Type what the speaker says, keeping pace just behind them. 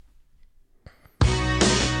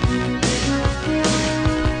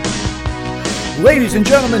Ladies and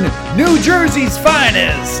gentlemen, New Jersey's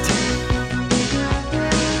finest.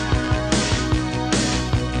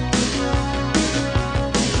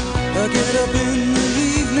 I get up in the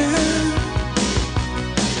evening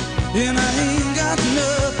and I ain't got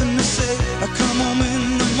nothing to say. I come home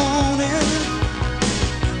in the morning,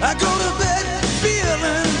 I go to bed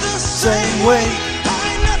feeling the same way.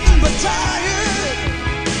 I ain't nothing but tired,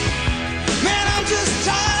 man, I'm just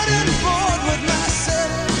tired and bored with myself.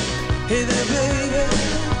 Hey there baby,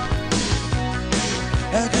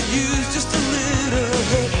 I could use just a little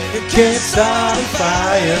help. You can't start a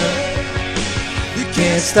fire, you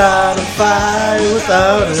can't start a fire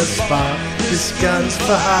without a spark. This gun's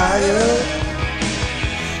for hire,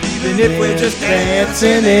 even if we're just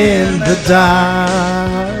dancing in the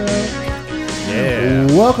dark. Yeah.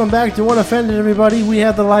 Welcome back to One Offended, everybody. We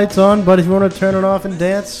have the lights on, but if you want to turn it off and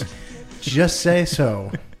dance, just say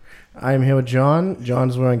so. I'm here with John.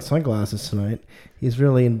 John's wearing sunglasses tonight. He's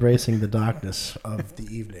really embracing the darkness of the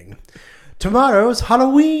evening. Tomorrow's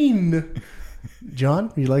Halloween. John,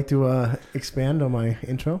 would you like to expand on my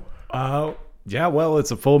intro? Yeah, well, it's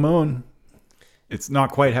a full moon. It's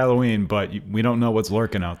not quite Halloween, but we don't know what's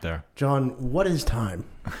lurking out there. John, what is time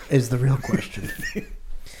is the real question.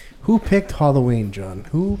 Who picked Halloween, John?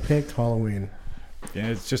 Who picked Halloween? Yeah,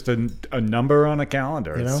 it's just a number on a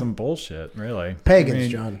calendar. You know? It's some bullshit, really. Pagans,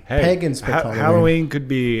 John. Hey, Pagans picked Halloween. Halloween could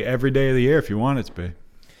be every day of the year if you want it to be.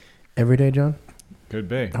 Every day, John? Could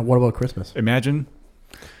be. What about Christmas? Imagine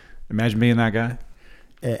being that guy.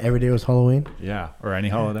 Every day was Halloween? Yeah, or any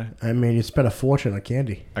holiday. I mean, you spent a fortune on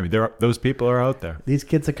candy. I mean, those people are out there. These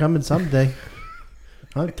kids are coming someday.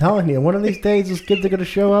 I'm telling you, one of these days, those kids are going to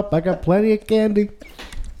show up. I got plenty of candy.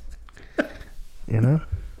 You know?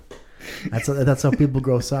 That's how people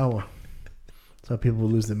grow sour. That's how people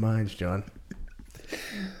lose their minds, John.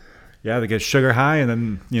 Yeah, they get sugar high, and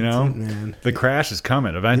then, Man. the crash is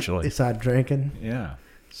coming eventually. They start drinking. Yeah.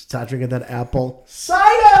 Start drinking that apple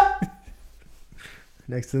cider.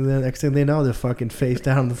 Next thing they know, they're fucking face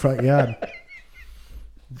down in the front yard.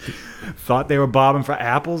 Thought they were bobbing for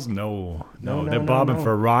apples? No, they're bobbing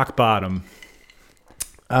for rock bottom.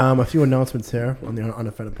 A few announcements here on the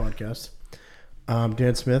Unoffended podcast.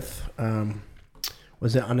 Dan Smith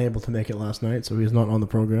was unable to make it last night, so he's not on the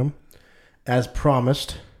program. As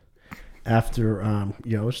promised, after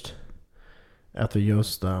Yoast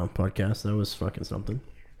podcast, that was fucking something.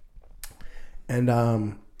 And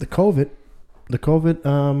the COVID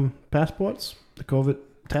passports, the COVID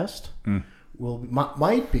test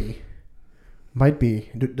might be.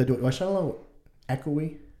 Do I sound a little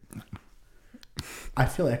echoey? I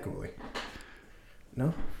feel echoey.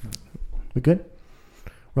 No, we good?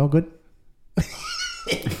 We're all good.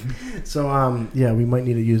 So yeah, we might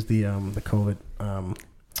need to use the COVID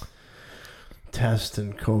test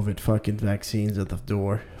and COVID fucking vaccines at the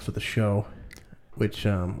door for the show, which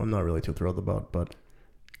I'm not really too thrilled about, but.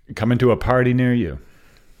 Coming to a party near you.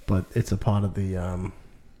 But it's a part of the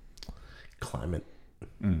climate.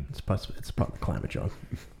 It's part of the climate, John.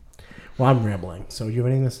 Well, I'm rambling. So you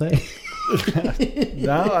have anything to say?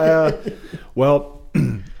 No. Well,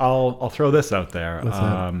 I'll throw this out there. What's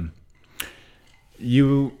that?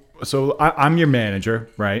 I'm your manager,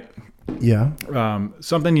 right? Yeah.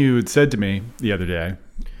 Something you had said to me the other day.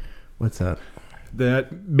 What's that?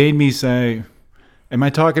 That made me say, am I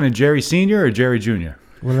talking to Jerry Sr. or Jerry Jr.?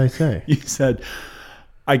 What did I say? You said,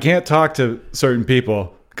 I can't talk to certain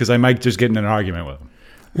people because I might just get in an argument with them.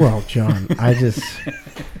 Well, John, I just...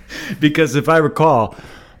 Because if I recall,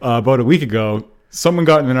 about a week ago, someone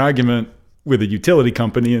got in an argument with a utility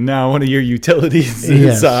company, and now one of your utilities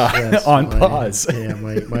is on pause. Yeah,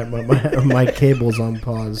 my cable's on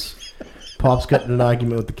pause. Pop's got in an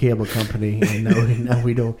argument with the cable company, and now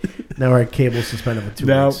we don't. Now our cable's suspended for 2 weeks.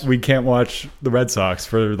 Now we can't watch the Red Sox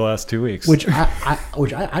for the last 2 weeks. Which I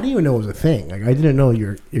didn't even know was a thing. Like, I didn't know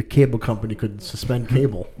your cable company could suspend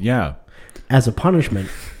cable. Yeah. As a punishment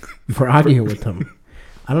for arguing with them.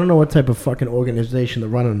 I don't know what type of fucking organization they're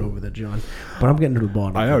running over there, John. But I'm getting to the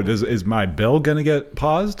bottom. I know. Is my bill gonna get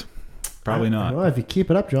paused? Probably not. Well, if you keep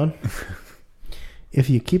it up, John. If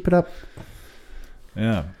you keep it up.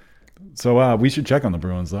 Yeah. So we should check on the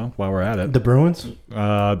Bruins, though, while we're at it. The Bruins?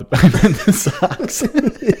 The Sox.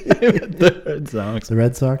 The Red Sox. The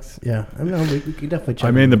Red Sox? Yeah. I mean, we can definitely check.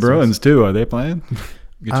 I mean, the Bruins, too. Are they playing?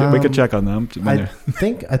 We could check on them. I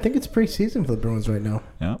think it's preseason for the Bruins right now.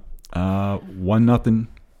 Yeah. 1-0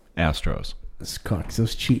 Astros.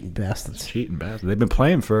 Those cheating bastards. They've been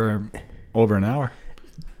playing for over an hour.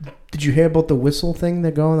 Did you hear about the whistle thing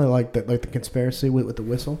they're going? Like the conspiracy with the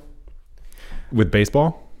whistle? With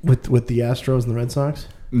baseball? With the Astros and the Red Sox?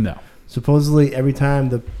 No. Supposedly, every time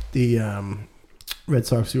the Red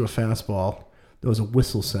Sox threw a fastball. There was a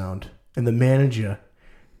whistle sound, and the manager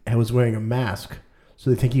was wearing a mask, so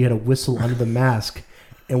they think he had a whistle under the mask.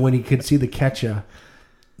 And when he could see the catcher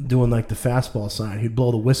doing like the fastball sign, he'd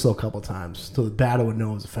blow the whistle a couple times so the batter would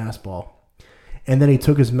know it was a fastball. And then he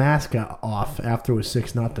took his mask off after it was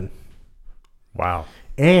 6-0. Wow.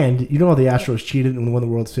 And you know how the Astros cheated and won the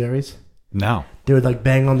World Series? No. They would like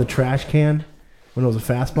bang on the trash can when there was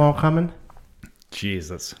a fastball coming.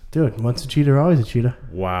 Jesus. Dude, once a cheater, always a cheater.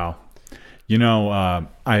 Wow. You know,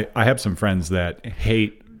 I have some friends that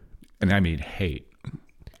hate, and I mean hate,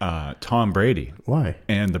 Tom Brady. Why?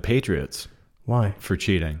 And the Patriots. Why? For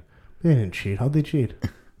cheating. They didn't cheat. How'd they cheat?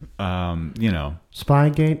 You know.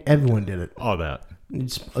 Spygate, everyone did it. All that.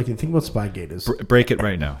 Like, the thing about Spygate is... break it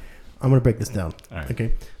right now. I'm going to break this down. All right.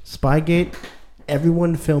 Okay. Spygate,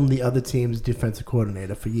 everyone filmed the other team's defensive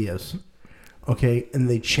coordinator for years. Okay. And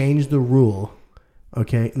they changed the rule.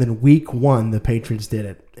 Okay. And then week 1, the Patriots did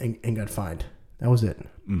it and got fined. That was it.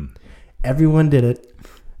 Everyone did it,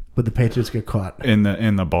 but the Patriots got caught. In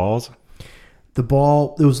the balls? The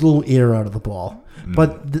ball, there was a little ear out of the ball.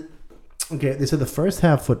 But, they said the first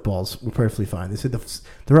half footballs were perfectly fine. They said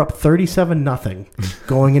they're up 37-0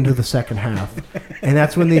 going into the second half. And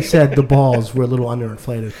that's when they said the balls were a little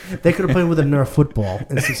underinflated. They could have played with a Nerf football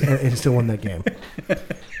and still won that game.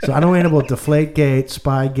 So I don't know about Deflategate,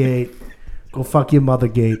 Spygate, go fuck your mother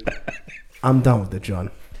gate. I'm done with it,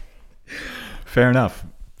 John. Fair enough.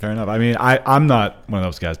 I mean, I'm not one of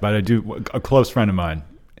those guys, but I do. A close friend of mine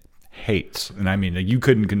hates, and I mean, you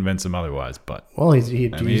couldn't convince him otherwise. But well,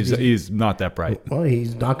 he's not that bright. Well,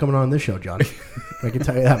 he's not coming on this show, John. I can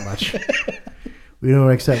tell you that much. We don't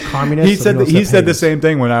accept communists. He said the same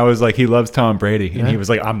thing when I was like, he loves Tom Brady, and he was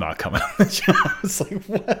like, I'm not coming on the show. I was like,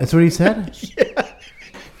 what? That's what he said. Yeah.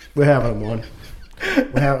 We're having him on.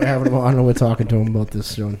 We're having him on, and we're talking to him about this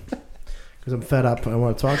soon because I'm fed up. I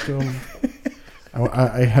want to talk to him. I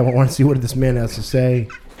want to see what this man has to say.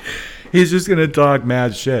 He's just going to talk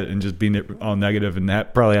mad shit and just be all negative and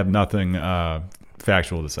probably have nothing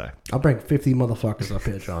factual to say. I'll bring 50 motherfuckers up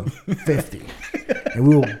here, John. 50. And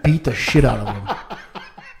we will beat the shit out of them.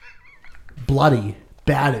 Bloody,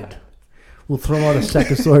 battered. We'll throw out a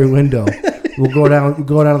second-story window. We'll go down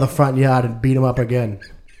to the front yard and beat him up again.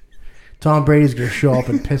 Tom Brady's going to show up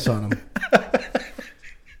and piss on him.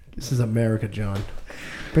 This is America, John.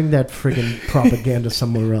 Bring that friggin' propaganda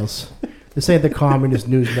somewhere else. This ain't the Communist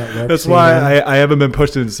News Network. That's why I haven't been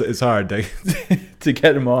pushing as hard to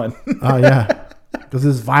get him on. Oh, yeah. Because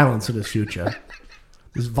there's violence in his future.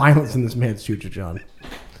 There's violence in this man's future, John.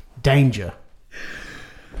 Danger.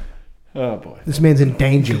 Oh, boy. This man's in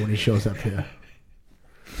danger when he shows up here.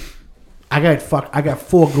 I got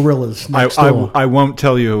 4 gorillas next door. I won't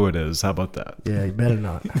tell you who it is. How about that? Yeah, you better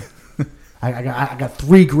not. I got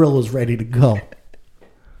 3 gorillas ready to go.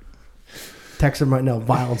 Text him right now.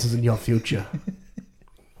 Violence is in your future.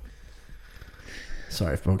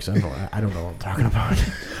 Sorry, folks. I don't know what I'm talking about.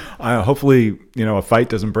 Hopefully, a fight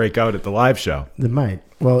doesn't break out at the live show. It might.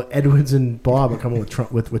 Well, Edwards and Bob are coming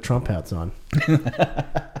with Trump hats on,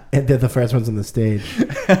 and they're the first ones on the stage.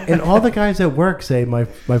 And all the guys at work say my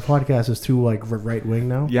podcast is too right wing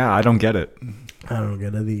now. Yeah, I don't get it. I don't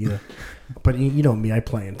get it either. But you know me, I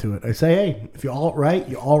play into it. I say, hey, if you're all right,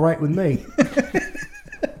 you're all right with me.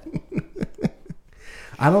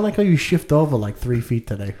 I don't like how you shift over 3 feet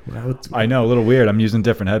today. I know, a little weird. I'm using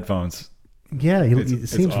different headphones. Yeah, it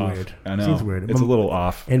seems weird. I know. It seems weird. It's a little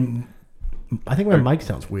off. And I think my mic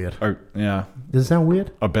sounds weird. Yeah. Does it sound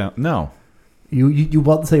weird? No. You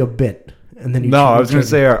about to say a bit, and then you. No, I was going to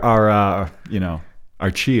say our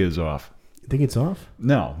chi is off. You think it's off?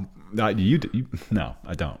 No. You no,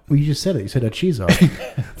 I don't. Well, you just said it. You said our cheese off.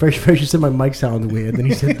 first you said my mic sounded weird. Then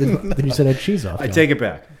you said our cheese off. I take it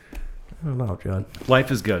back. I don't know, John.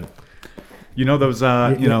 Life is good. You know those,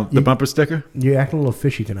 the bumper sticker? You're acting a little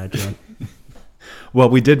fishy tonight, John. Well,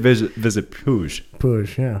 we did visit Pooj.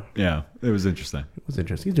 Pooj, yeah. Yeah, it was interesting. It was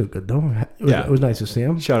interesting. He's doing good, though. It was nice to see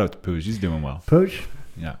him. Shout out to Pooj. He's doing well. Pooj?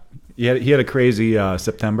 Yeah. He had a crazy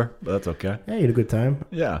September, but that's okay. Yeah, he had a good time.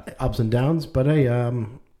 Yeah. Ups and downs. But, hey,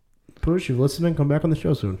 Pooj, if you're listening, come back on the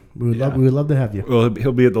show soon. We would love to have you. Well,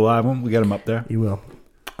 he'll be at the live one. We got him up there. He will.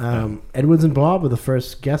 Edwards and Bob were the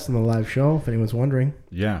first guests on the live show, if anyone's wondering.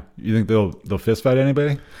 Yeah. You think they'll fist fight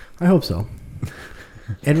anybody? I hope so.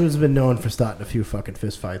 Edwards has been known for starting a few fucking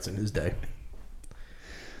fist fights in his day.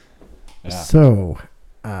 Yeah. So,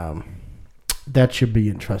 that should be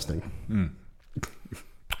interesting.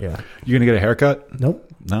 Yeah. You gonna get a haircut?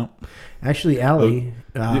 Nope. No. Actually, Allie.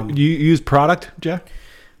 You use product, Jack?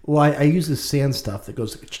 Well, I use this sand stuff that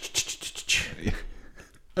goes.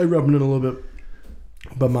 I rub it in a little bit.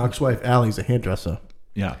 But Mark's wife, Allie's a hairdresser.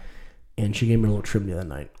 Yeah. And she gave me a little trim the other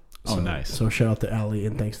night. Oh, nice. So shout out to Allie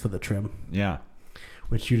and thanks for the trim. Yeah.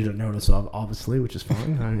 Which you didn't notice of, obviously, which is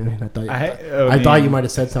fine. I I thought you might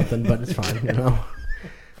have said something, but it's fine, you know.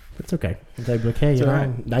 It's okay. It's like, hey, you know,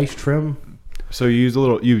 right. Nice trim. So you use a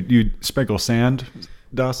little, you sprinkle stardust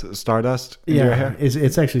in your hair?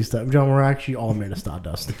 It's actually stuff. John, we're actually all made of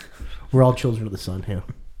stardust. We're all children of the sun here.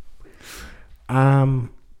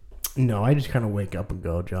 No, I just kind of wake up and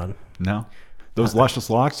go, John. No? Those luscious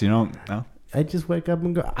locks, you don't, no? I just wake up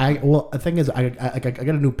and go. Well, the thing is, I got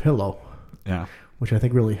a new pillow. Yeah. Which I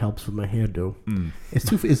think really helps with my hairdo. It's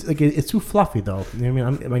too fluffy though. You know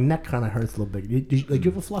what I mean? My neck kind of hurts a little bit. Do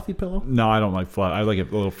you have a fluffy pillow? No, I don't like fluff. I like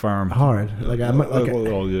it a little firm. Hard. I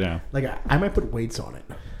might put weights on it.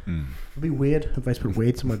 It'd be weird if I just put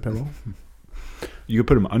weights on my pillow. You could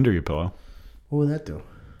put them under your pillow. What would that do?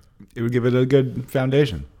 It would give it a good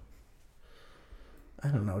foundation. I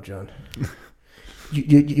don't know, John.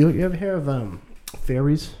 you ever hear of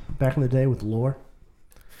fairies back in the day with lore?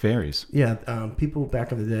 Fairies. Yeah, people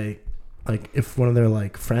back in the day, like if one of their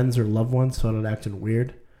like friends or loved ones started acting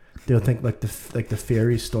weird, they would think like the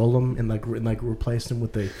fairies stole them and replaced them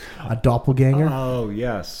with a doppelganger. Oh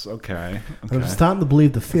yes, okay. I'm starting to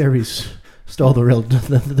believe the fairies stole the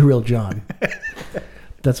real John.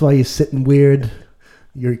 That's why you're sitting weird.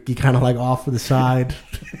 You're kind of like off to the side.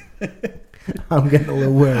 I'm getting a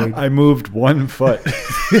little worried. I moved 1 foot.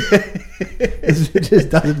 It just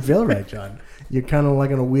doesn't feel right, John. You're kind of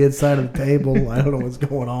like on a weird side of the table. I don't know what's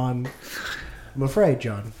going on. I'm afraid,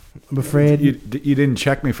 John. I'm afraid. You didn't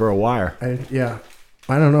check me for a wire. I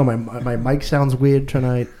don't know. My mic sounds weird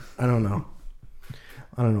tonight. I don't know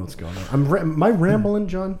what's going on. Am I rambling,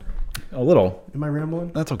 John? A little. Am I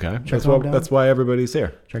rambling? That's okay. Should That's why everybody's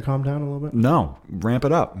here. Should I calm down a little bit? No, ramp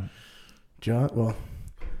it up. John, well,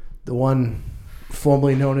 the one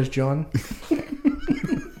formerly known as John.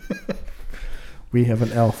 We have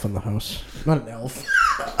an elf in the house. Not an elf.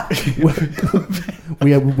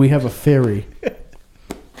 we have a fairy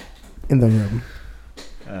in the room.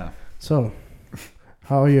 So,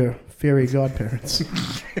 how are your fairy godparents?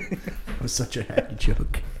 That was such a hacky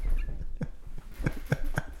joke.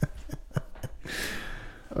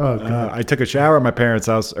 Oh God! I took a shower at my parents'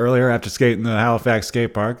 house earlier after skating the Halifax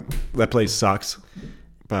skate park. That place sucks,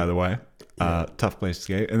 by the way. Tough place to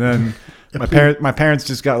skate. And then my parents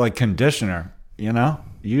just got like conditioner. You know,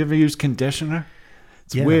 you ever use conditioner?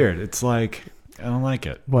 It's weird. It's like I don't like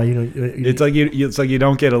it. Well, it's like you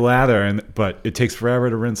don't get a lather, but it takes forever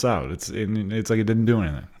to rinse out. It's like it didn't do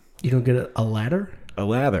anything. You don't get a lather? A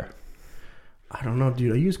lather. I don't know,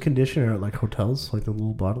 dude. I use conditioner at like hotels, like the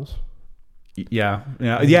little bottles. Yeah.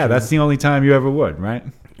 That's the only time you ever would, right?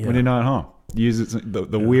 Yeah. When you're not home, you use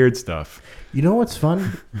the weird stuff. You know what's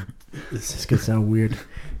fun? This is gonna sound weird.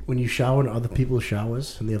 When you shower in other people's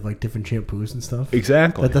showers and they have like different shampoos and stuff.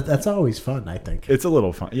 Exactly. That's always fun, I think. It's a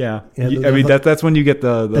little fun. Yeah. That's when you get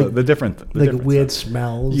the different weird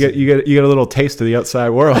smells. You get a little taste of the outside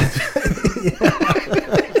world.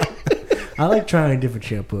 I like trying different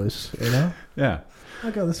shampoos, you know? Yeah. Oh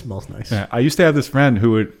God, this smells nice. Yeah. I used to have this friend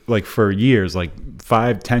who would like for years, like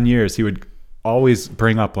 5-10 years, he would always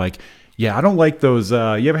bring up like, yeah, I don't like those.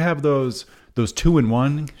 You ever have those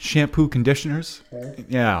 2-in-1 shampoo conditioners?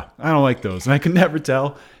 Yeah, I don't like those. And I could never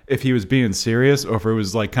tell if he was being serious or if it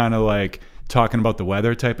was like kind of like talking about the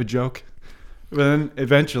weather type of joke. But then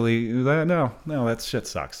eventually, no, that shit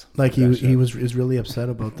sucks. Like he was really upset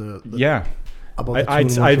about the yeah. About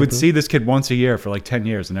I would see this kid once a year for like 10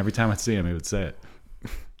 years, and every time I'd see him, he would say it.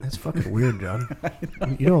 That's fucking weird, John.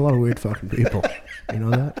 You know a lot of weird fucking people. You know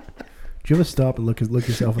that? Do you ever stop and look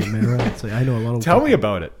yourself in the mirror and say, I know a lot of Tell me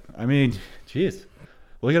about it. I mean, jeez.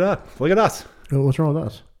 Look it up. Look at us. What's wrong with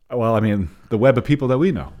us? Well, I mean, the web of people that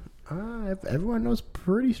we know. Everyone knows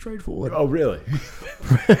pretty straightforward. Oh, really?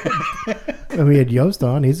 We had Yost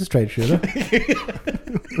on. He's a straight shooter.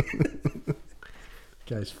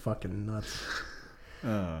 Guy's fucking nuts.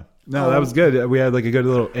 No, that was good. We had like a good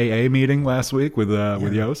little AA meeting last week with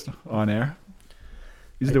Yost on air.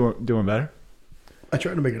 He's doing better. I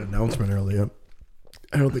tried to make an announcement earlier.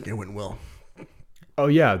 I don't think it went well. Oh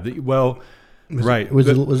yeah, right. It was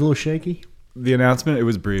a little shaky. The announcement, it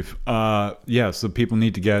was brief. So people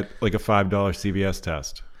need to get like a $5 CVS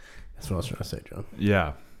test. That's what I was trying to say, John.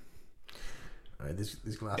 Yeah. All right, these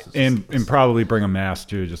glasses. And probably bring a mask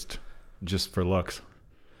too, just for looks.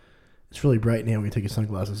 It's really bright in here when you take your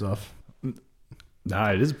sunglasses off.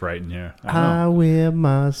 Nah, it is bright in here. I wear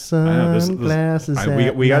my sunglasses.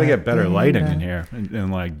 We got to get better lighting in here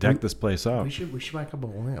and like deck this place up. We should buy a couple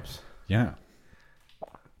of lamps. Yeah.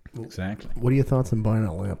 Exactly. What are your thoughts on buying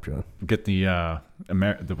a lamp, John? Get the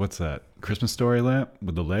what's that Christmas Story lamp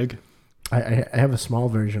with the leg? I have a small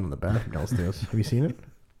version in the bathroom downstairs. Have you seen it?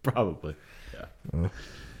 Probably. Yeah.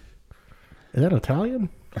 Is that Italian?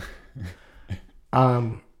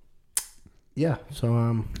 Yeah.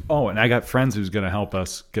 So Oh, and I got friends who's gonna help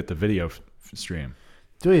us get the video stream.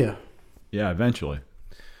 do you? Yeah, eventually.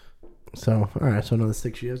 So all right. So another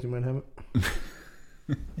 6 years, you might have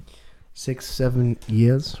it. 6-7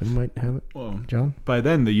 years, we might have it. Well, John, by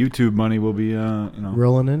then the YouTube money will be, you know,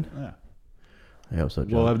 rolling in. yeah. I hope so,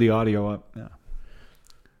 John. We'll have the audio up. Yeah.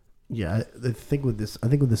 Yeah, I think what this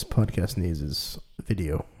podcast needs is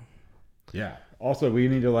video. Yeah. Also, we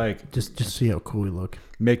need to like Just see how cool we look.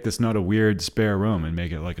 make this not a weird spare room and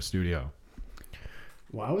make it like a studio.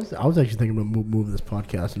 Well, I was actually thinking about moving this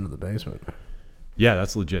podcast into the basement. Yeah,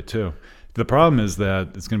 that's legit too. The problem is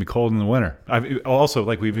that it's going to be cold in the winter. I've also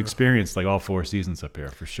like we've experienced like all 4 seasons up here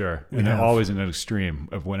for sure, and they're always in an extreme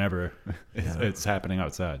of whenever it's happening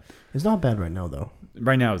outside. It's not bad right now, though.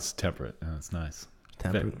 Right now it's temperate. And it's nice.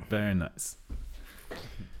 Temperate. Very nice.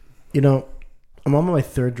 You know, I'm on my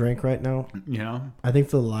 3rd drink right now. You know. I think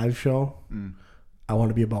for the live show, I want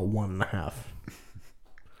to be about 1.5.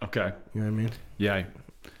 Okay. You know what I mean? Yeah.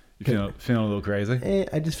 You feeling a little crazy?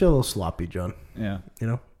 I just feel a little sloppy, John. Yeah. You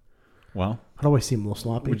know? Well, How do I seem a little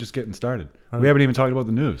sloppy? we're just getting started. We haven't even talked about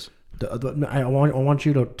the news. I want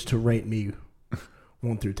you to rate me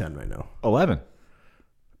 1 through 10 right now. 11.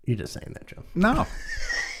 You're just saying that, John. No.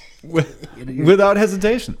 Without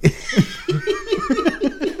hesitation.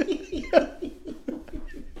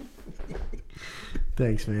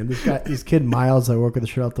 Thanks, man. This kid Miles, I work with.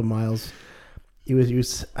 Shout out to Miles. He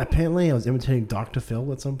was apparently I was imitating Dr.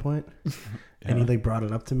 Phil at some point, and he like brought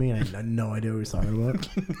it up to me, and I had no idea what he was talking about.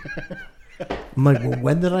 I'm like, well,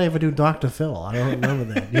 when did I ever do Dr. Phil? I don't remember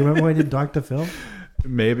that. Do you remember when I did Dr. Phil?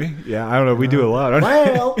 Maybe. Yeah, I don't know. We do a lot.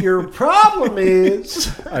 Well, your problem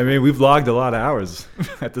is. I mean, we've logged a lot of hours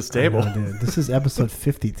at this table. I know, dude. This is episode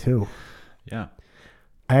 52. Yeah.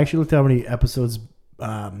 I actually looked at how many episodes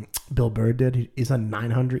Bill Burr did. He's on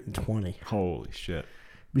 920. Holy shit.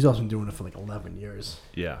 He's also been doing it for like 11 years.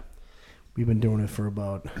 Yeah. We've been doing it for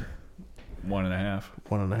about 1.5.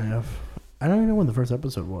 1.5. I don't even know when the first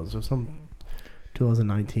episode was. It was some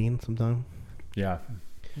 2019 sometime. Yeah.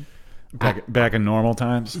 Back in normal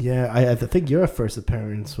times. Yeah, I think your first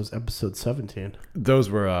appearance was episode 17. Those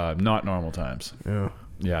were not normal times. Yeah.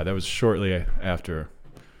 Yeah, that was shortly after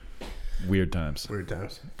Weird Times. Weird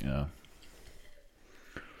times. Yeah.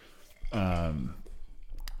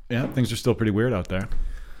 Yeah, things are still pretty weird out there.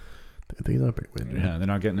 Things are pretty weird. Yeah, they're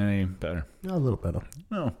not getting any better. A little better.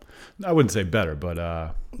 No, I wouldn't say better, but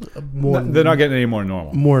More, they're not getting any more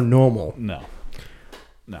normal. more normal. No.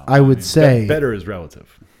 I would say better is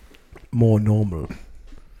relative. more normal.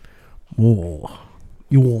 More.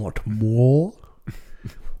 You want more?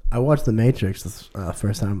 I watched The Matrix this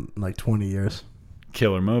first time in like 20 years.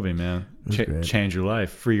 Killer movie, man. Great. Change your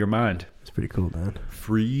life. Free your mind. It's pretty cool, man.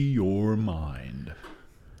 Free your mind.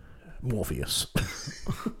 Morpheus.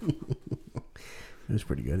 It was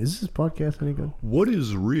pretty good. Is this podcast any good? What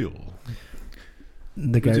is real?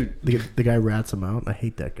 The guy rats him out. I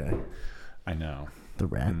hate that guy. I know. The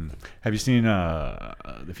rat. Have you seen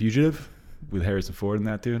The Fugitive with Harrison Ford and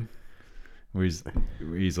that dude? Where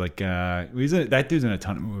he's like that dude's in a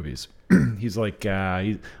ton of movies. He's like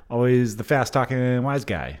he's always the fast talking wise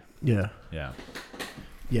guy. Yeah. Yeah.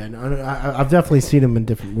 Yeah. No, I've definitely seen him in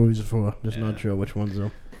different movies before. Just not sure which ones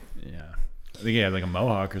though. Yeah. I think he had like a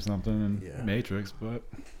mohawk or something in Matrix, but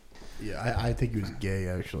yeah, I think he was gay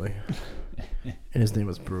actually, and his name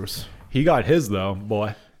was Bruce. He got his though,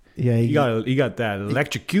 boy. Yeah, He got that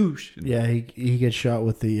electrocution. Yeah, he gets shot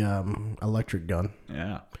with the electric gun.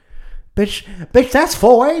 Yeah. Bitch, that's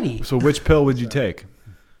 480. So which pill would you take?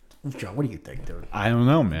 John, what do you think, dude? I don't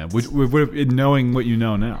know, man. Knowing what you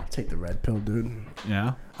know now. Take the red pill, dude.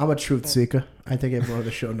 Yeah. I'm a truth seeker. I think everyone on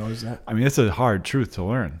the show knows that. I mean, it's a hard truth to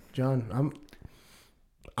learn. John,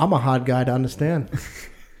 I'm a hard guy to understand.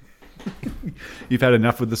 You've had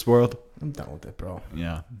enough with this world? I'm done with it, bro.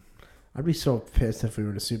 Yeah. I'd be so pissed if we were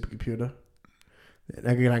in a supercomputer.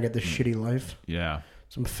 And I get this shitty life. Yeah.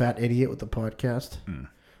 Some fat idiot with the podcast.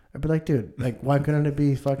 I'd be like, dude, like, why couldn't it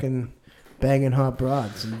be fucking banging hot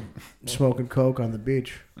broads and smoking coke on the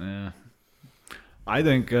beach? Yeah. I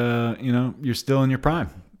think, you're still in your prime.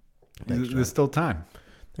 Thanks, John. There's still time.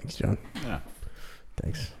 Thanks, John. Yeah.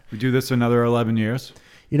 Thanks. We do this for another 11 years.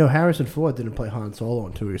 You know, Harrison Ford didn't play Han Solo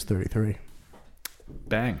until he was 33.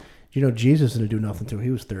 Bang. You know, Jesus didn't do nothing until he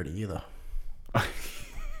was 30 either.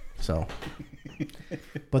 So.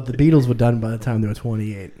 But the Beatles were done by the time they were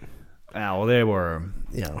 28. Ah, well, they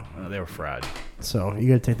were fried. So you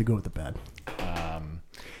got to take the good with the bad.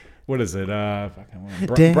 What is it?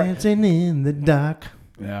 Dancing in the dark.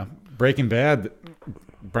 Yeah, Breaking Bad.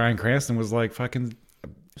 Bryan Cranston was like fucking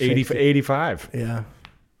 85. Yeah,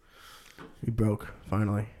 he broke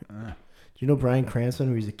finally. Do you know Bryan Cranston?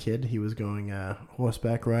 When he was a kid, he was going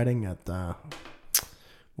horseback riding at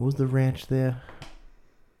what was the ranch there?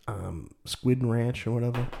 Squid Ranch or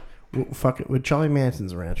whatever. With Charlie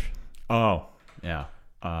Manson's ranch. Oh, yeah.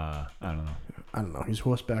 I don't know. I don't know. He's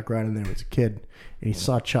horseback riding there as a kid, and he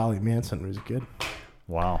saw Charlie Manson when he was a kid.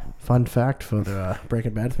 Wow. Fun fact for the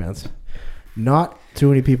Breaking Bad fans. Not too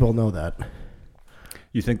many people know that.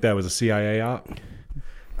 You think that was a CIA op?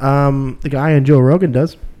 The guy in Joe Rogan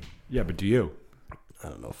does. Yeah, but do you? I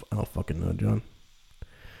don't know. I don't fucking know, John.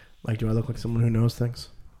 Like, do I look like someone who knows things?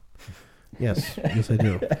 Yes, yes, I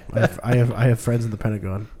do. I have friends in the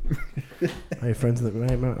Pentagon. I have friends in the.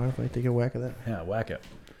 Mind if I take a whack of that? Yeah, whack it.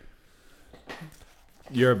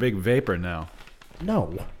 You're a big vapor now.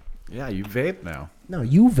 No. Yeah, you vape now. No,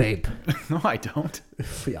 you vape. No, I don't.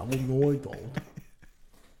 Yeah, well, no, I don't.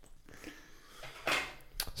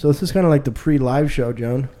 So this is kind of like the pre-live show,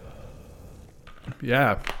 Joan.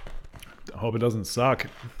 Yeah. I hope it doesn't suck.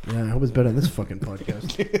 Yeah, I hope it's better than this fucking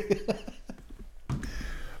podcast.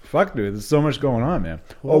 Fuck, dude. There's so much going on, man.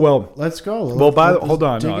 Well, let's go. Hold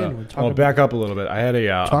on. No. I'll back up a little bit. I had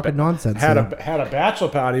talking nonsense. Had a bachelor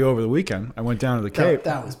party over the weekend. I went down to the Cape.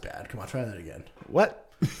 That was bad. Come on, try that again.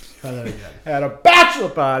 What? Try that again. Had a bachelor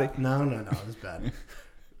party. No, it was bad.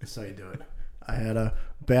 That's how you do it. I had a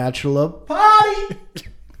bachelor party.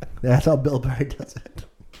 That's how Bill Burr does it.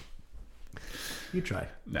 You try.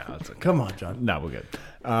 No, it's okay. Come on, John. No, we're good.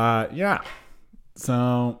 Yeah.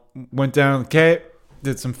 So went down to the Cape,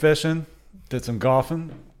 did some fishing, did some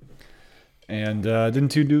golfing, and didn't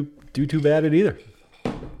do too bad at either.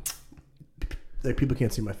 Like, people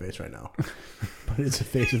can't see my face right now, but it's a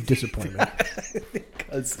face of disappointment.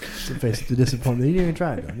 It's a face of disappointment. You didn't even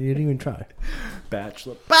try, though. You didn't even try.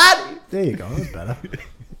 Bachelor party. There you go. That was better.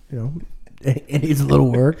 You know, it needs a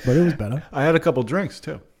little work, but it was better. I had a couple drinks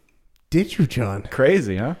too. Did you, John?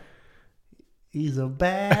 Crazy, huh? He's a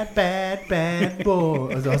bad, bad, bad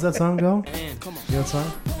boy. How's that song go? You know that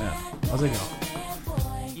song? Yeah. How's it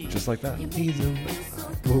go? Just like that. He's a...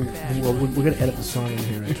 We're going to edit the song in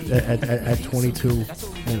here at 22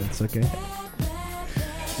 minutes, okay?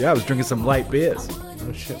 Yeah, I was drinking some light beers.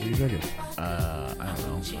 Oh, shit. What are you drinking? I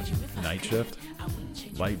don't know. Night shift.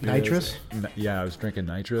 Light beers. Nitrous? Yeah, I was drinking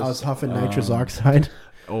nitrous. I was huffing nitrous oxide.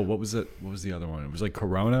 Oh, what was it? What was the other one? It was like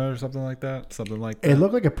Corona or something like that? Something like that? It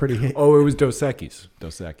looked like a pretty hip... Oh, it was Dos Equis.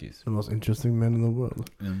 Dos Equis. The most interesting men in the world.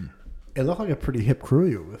 It looked like a pretty hip crew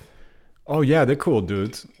you were with. Oh, yeah, they're cool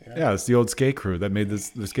dudes. Yeah, it's the old skate crew that made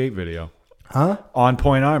the skate video. Huh? On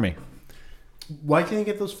Point Army. Why can't you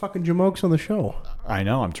get those fucking jamokes on the show? I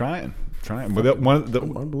know, I'm trying. But one of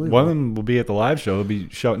them will be at the live show. He'll be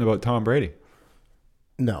shouting about Tom Brady.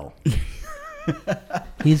 No.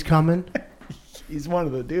 He's coming. He's one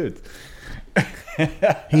of the dudes.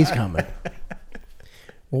 He's coming.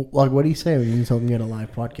 Well, like, what do you say when you told him you had a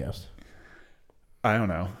live podcast? I don't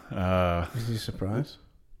know. Is he surprised?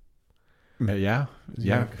 Yeah.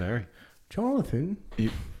 Yeah, very. Jonathan,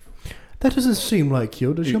 that doesn't seem like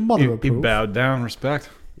you. Does your mother approve? He bowed down, respect.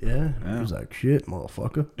 Yeah. He was like, shit,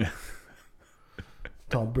 motherfucker. Yeah.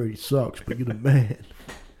 Tom Brady sucks, but you're the man.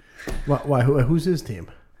 Why? Who's his team?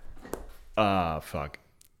 Fuck.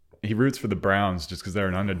 He roots for the Browns just because they're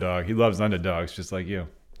an underdog. He loves underdogs just like you.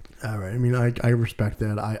 All right. I mean, I respect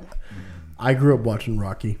that. I grew up watching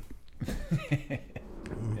Rocky. Yeah.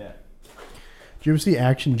 Did you ever see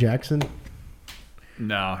Action Jackson?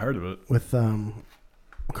 No, I heard of it. With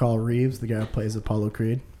Carl Reeves, the guy who plays Apollo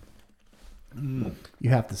Creed. You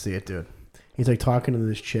have to see it, dude. He's like talking to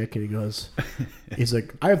this chick, and he's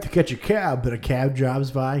like, I have to catch a cab, but a cab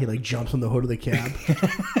drives by. He like jumps on the hood of the cab.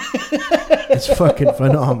 It's fucking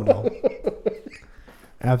phenomenal.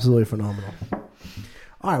 Absolutely phenomenal.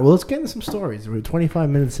 All right, well, let's get into some stories. We're 25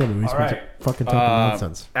 minutes in, and we're fucking talking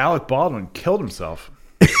nonsense. Alec Baldwin killed himself.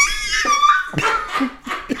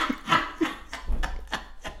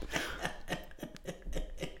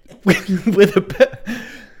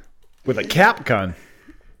 with a cap gun.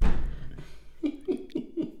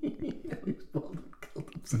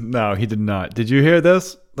 No, he did not. Did you hear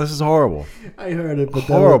this? This is horrible. I heard it, but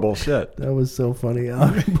horrible shit. That was so funny.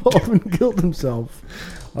 Alec Baldwin killed himself.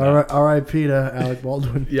 No. R.I.P. to Alec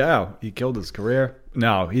Baldwin. Yeah, he killed his career.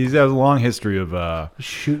 No, he has a long history of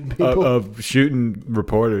shooting people, of shooting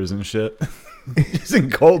reporters and shit. He's in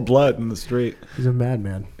cold blood in the street. He's a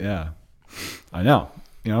madman. Yeah, I know.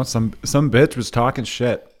 You know, some bitch was talking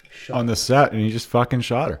shit. on the set, and he just fucking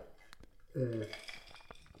shot her.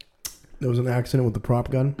 There was an accident with the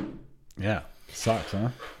prop gun. Yeah, sucks, huh?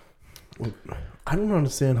 Well, I don't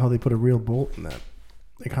understand how they put a real bolt in that.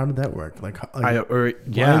 Like, how did that work?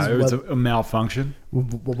 It was a malfunction.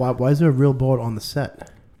 Why is there a real bolt on the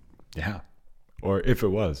set? Yeah, or if it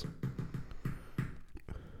was,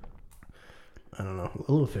 I don't know,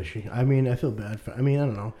 a little fishy. I mean, I feel bad for. I mean, I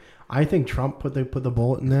don't know. I think Trump put the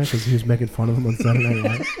bolt in there because he was making fun of him on Saturday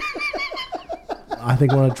Night Live. I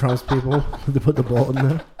think one of Trump's people put the bolt in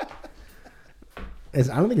there. I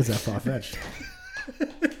don't think it's that far fetched.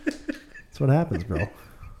 That's what happens, bro.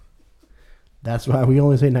 That's why we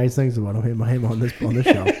only say nice things about him on this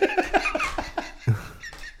show.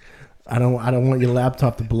 I don't want your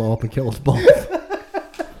laptop to blow up and kill us both.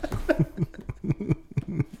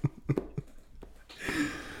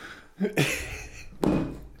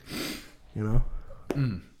 You know?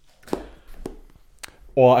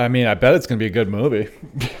 Well, I mean, I bet it's gonna be a good movie.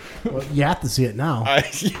 Well, you have to see it now.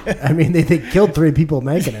 I mean, they killed 3 people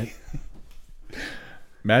making it.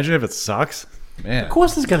 Imagine if it sucks. Man. Of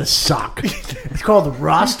course it's gonna suck. It's called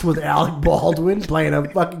Rust with Alec Baldwin playing a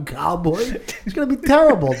fucking cowboy. It's gonna be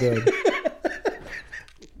terrible, dude.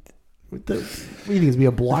 What do you think, it's gonna be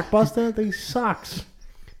a blockbuster? That thing sucks.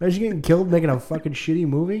 Imagine getting killed making a fucking shitty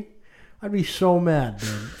movie. I'd be so mad,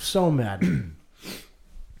 dude. So mad.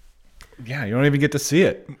 Yeah, you don't even get to see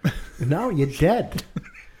it. No, you're dead.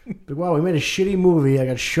 But wow, we made a shitty movie. I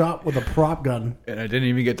got shot with a prop gun. And I didn't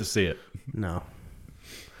even get to see it. No.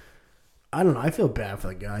 I don't know. I feel bad for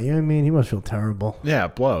the guy. You know what I mean? He must feel terrible. Yeah,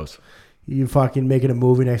 it blows. You fucking making a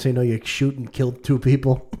movie, next thing you know, you shoot and kill 2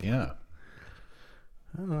 people. Yeah.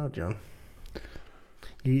 I don't know, John.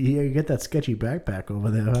 You get that sketchy backpack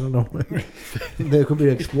over there. I don't know. There could be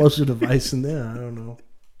an explosive device in there. I don't know.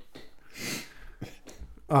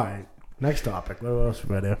 All right. Next topic. What else we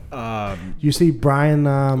got here? You see Brian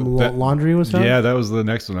Laundrie was on? Yeah, that was the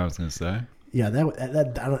next one I was going to say. Yeah,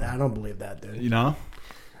 that I don't believe that, dude. You know?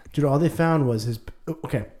 Dude, all they found was his...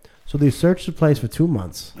 Okay, so they searched the place for 2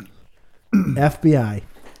 months. FBI,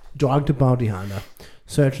 dog to bounty hunter,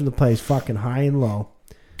 searching the place fucking high and low.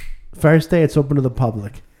 First day it's open to the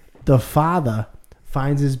public. The father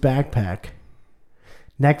finds his backpack.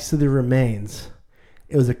 Next to the remains,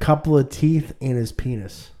 it was a couple of teeth and his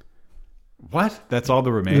penis. What? That's all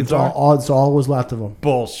the remains It's all was left of him.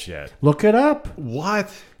 Bullshit. Look it up.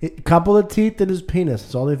 What? A couple of teeth and his penis.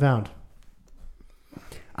 That's all they found.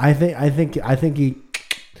 I think he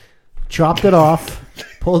chopped it off,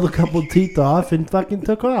 pulled a couple of teeth off, and fucking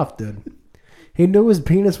took off, dude. He knew his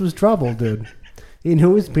penis was trouble, dude. He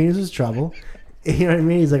knew his penis was trouble. You know what I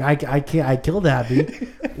mean? He's like, I can't. I killed Abby.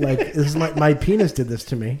 Like, this is my penis did this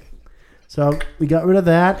to me. So we got rid of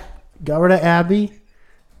that. Got rid of Abby.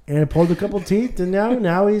 And pulled a couple teeth, and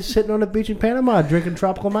now he's sitting on the beach in Panama drinking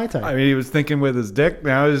tropical Mai Tai. I mean, he was thinking with his dick.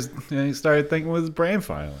 Now he started thinking with his brain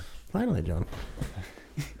finally. Finally, John.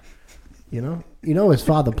 You know his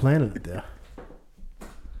father planted it there.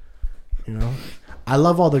 You know, I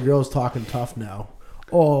love all the girls talking tough now.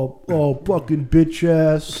 Oh, fucking bitch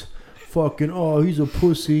ass, fucking. Oh, he's a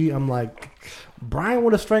pussy. I'm like, Brian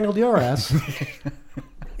would have strangled your ass.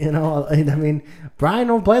 You know, I mean, Brian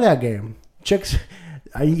don't play that game. Chicks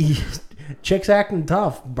acting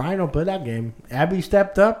tough. Brian don't play that game. Abby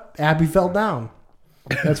stepped up. Abby fell down.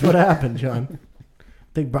 That's what happened, John.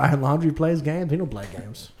 Think Brian Laundrie plays games? He don't play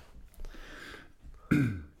games.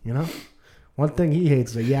 You know? One thing he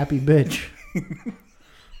hates is a yappy bitch.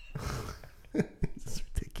 It's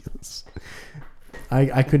ridiculous.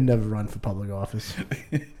 I could never run for public office.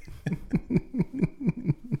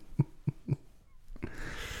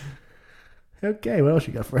 Okay, what else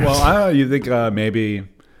you got for us? Well, I don't know. You think maybe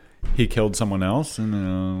he killed someone else?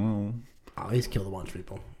 And oh, he's killed a bunch of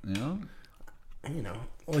people. Yeah. You know,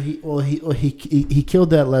 he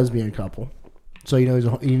killed that lesbian couple. So he's a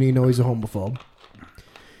homophobe.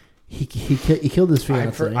 He killed his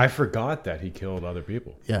fiance. I forgot that he killed other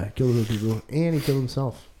people. Yeah, he killed other people, and he killed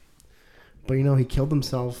himself. But he killed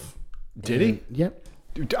himself. Did he? Yep.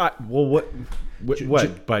 Well,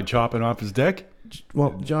 what? By chopping off his dick?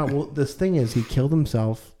 Well, John. This thing is, he killed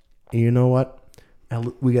himself, and you know what?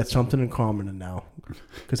 We got something in common now,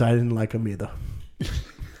 because I didn't like him either.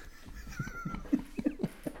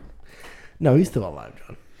 No, he's still alive,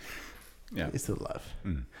 John. Yeah, he's still alive.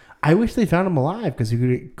 Mm. I wish they found him alive because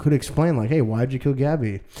he could explain, like, hey, why'd you kill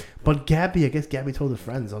Gabby? But Gabby, I guess Gabby told her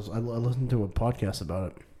friends. I listened to a podcast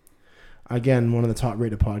about it. Again, one of the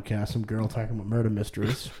top-rated podcasts, some girl talking about murder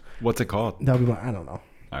mysteries. What's it called? That'll be I don't know.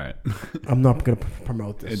 All right. I'm not going to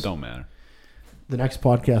promote this. It don't matter. The next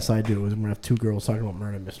podcast I do is I'm going to have 2 girls talking about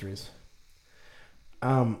murder mysteries.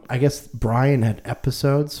 I guess Brian had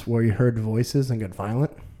episodes where he heard voices and got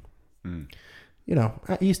violent. You know,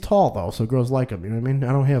 he's tall though, so girls like him. You know what I mean?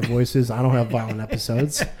 I don't have voices. I don't have violent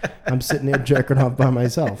episodes. I'm sitting there jerking off by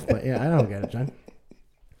myself. But yeah, I don't get it, John.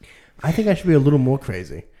 I think I should be a little more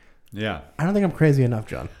crazy. Yeah. I don't think I'm crazy enough,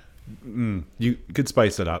 John. You could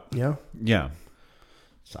spice it up. Yeah? Yeah.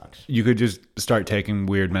 Sucks. You could just start taking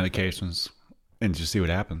weird medications and just see what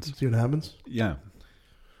happens. See what happens? Yeah.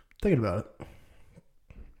 Thinking about it.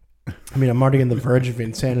 I mean, I'm already on the verge of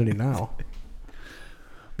insanity now.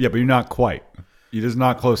 Yeah, but you're not quite. You're just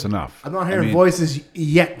not close enough. I'm not hearing voices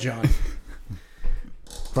yet, John.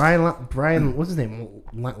 Brian, what's his name?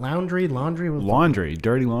 Laundry?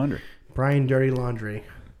 Dirty laundry. Brian Dirty Laundry.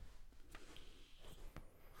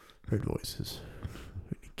 Heard voices.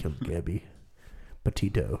 He killed Gabby.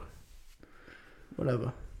 Petito.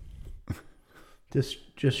 Whatever. This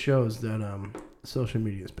just shows that social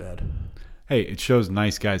media is bad. Hey, it shows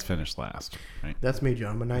nice guys finish last. Right? That's me,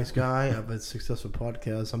 John. I'm a nice guy. I have a successful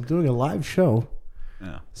podcast. I'm doing a live show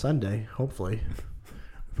Sunday, hopefully.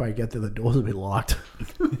 If I get there, the doors will be locked.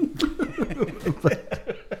 We're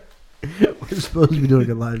supposed to be doing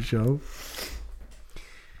a live show.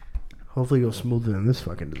 Hopefully go smoother than this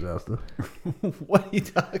fucking disaster. What are you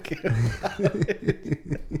talking about?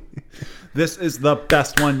 This is the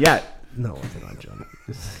best one yet. No, it's not, John.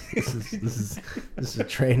 This is a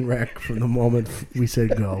train wreck from the moment we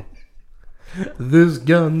said go. This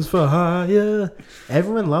gun's for hire.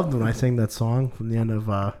 Everyone loved when I sang that song from the end of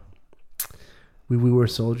We Were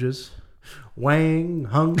Soldiers. Wang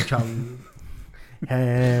hung chung.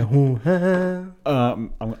 I'll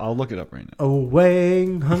look it up right now. Oh,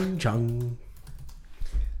 Wang hung chung.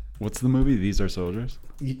 What's the movie? These Are Soldiers?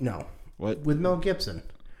 No. What? With Mel Gibson.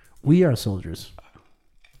 We Are Soldiers.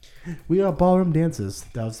 We Are Ballroom Dancers.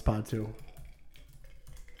 That was part 2.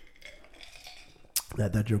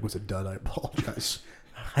 That joke was a dud. I apologize.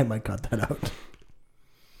 I might cut that out.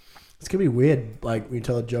 It's gonna be weird, like when you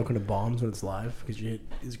tell a joke in the bombs when it's live, because you're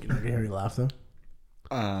not gonna hear any laughter.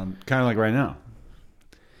 Kind of like right now.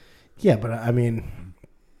 Yeah, but I mean,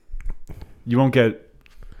 you won't get.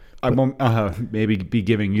 I won't maybe be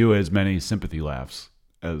giving you as many sympathy laughs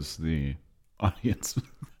as the audience.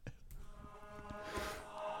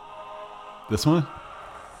 This one?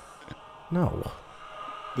 No.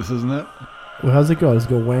 This isn't it? Well, how's it go? Does it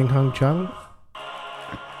go Wang Hung Chung?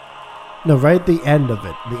 No, right at the end of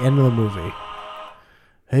it. The end of the movie.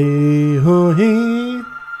 Hey ho hey.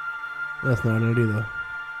 That's not it either.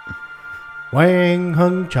 Wang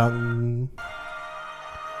Hung Chung.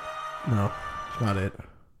 No, it's not it.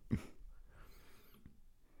 What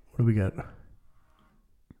do we got?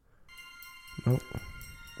 Nope.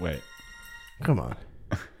 Wait. Come on.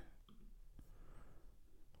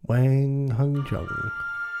 Wang Hung Chung.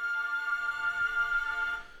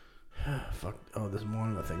 Fuck. Oh, this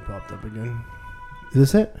monitor thing popped up again. Is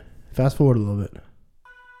this it? Fast forward a little bit.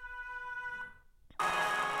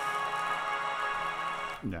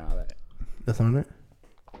 No, That's not it?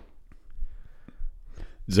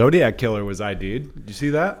 Zodiac Killer was ID'd. Did you see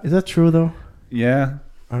that? Is that true, though? Yeah.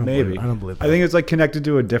 Maybe. I don't believe that. I think it's like connected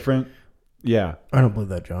to a different. Yeah. I don't believe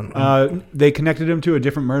that, John. They connected him to a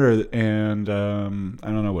different murder, and I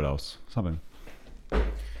don't know what else. Something.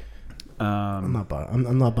 I'm not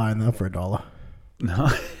buying that for $1. No.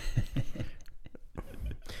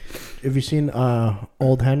 Have you seen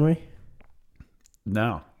Old Henry?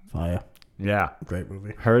 No. Fire. Yeah. Great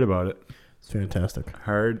movie. Heard about it. It's fantastic.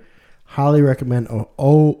 Heard. Highly recommend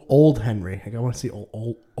Old Henry. I want to see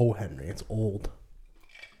old Henry. It's old.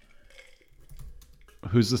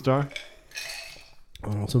 Who's the star? I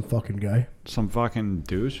don't know, some fucking guy. Some fucking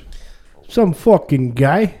douche? Some fucking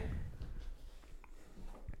guy.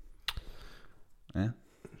 Yeah.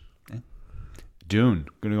 Dune.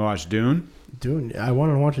 Gonna go watch Dune? Dude, I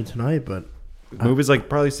wanted to watch it tonight, but... The movie's like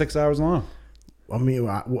probably 6 hours long. I mean,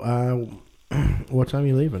 what time are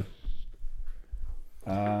you leaving?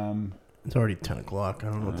 It's already 10 o'clock. I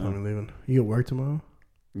don't know what time you're leaving. You at work tomorrow?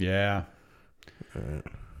 Yeah. All right.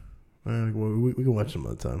 We can watch some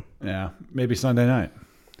other time. Yeah. Maybe Sunday night.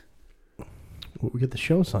 We get the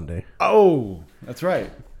show Sunday. Oh, that's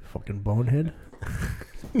right. Fucking bonehead.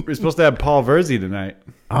 We're supposed to have Paul Verzi tonight.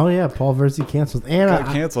 Oh, yeah. Paul Verzi canceled. And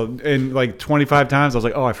Got canceled. And like 25 times, I was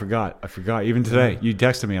like, oh, I forgot. Even today. You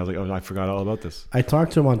texted me. I was like, oh, I forgot all about this. I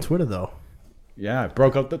talked to him on Twitter, though. Yeah. I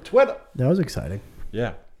broke out the Twitter. That was exciting.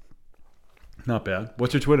 Yeah. Not bad.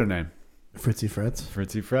 What's your Twitter name? Fritzy Frets.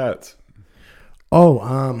 Fritzy Frets.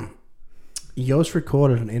 Oh, Yost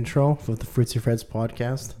recorded an intro for the Fritzy Frets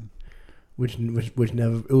podcast, which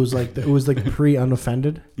never. It was like pre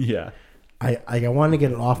unoffended. Yeah. I want to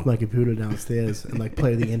get it off my computer downstairs and like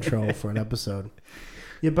play the intro for an episode.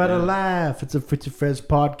 You better laugh. It's a Fritzy Fred's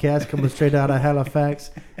podcast coming straight out of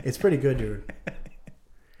Halifax. It's pretty good, dude.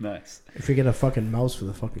 Nice. If you get a fucking mouse for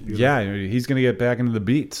the fucking computer. Yeah, he's gonna get back into the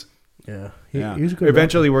beats. Yeah. He's good.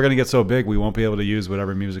 Eventually, we're gonna get so big we won't be able to use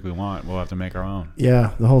whatever music we want. We'll have to make our own.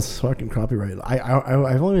 Yeah, the whole fucking copyright.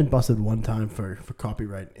 I've only been busted one time for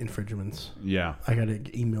copyright infringements. Yeah. I got an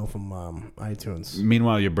email from iTunes.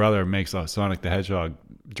 Meanwhile, your brother makes a Sonic the Hedgehog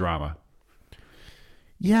drama.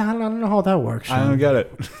 Yeah, I don't know how that works. I don't get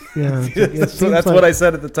it. Yeah, that's what I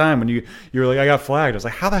said at the time when you were like, I got flagged. I was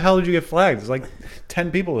like, how the hell did you get flagged? There's like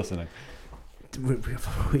 10 people listening.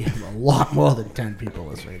 We have a lot more than 10 people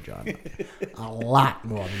listening, John. A lot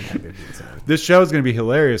more than 10 people listening. This show is going to be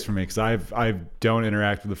hilarious for me because I don't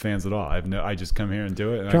interact with the fans at all. I just come here and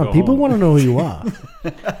do it. And John, I go people home. want to know who you are.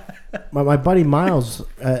 my buddy Miles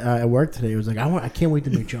at work today was like, I can't wait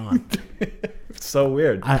to meet John. It's so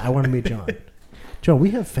weird. I want to meet John. John,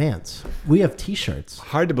 we have fans. We have T-shirts.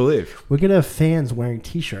 Hard to believe. We're gonna have fans wearing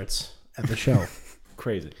T-shirts at the show.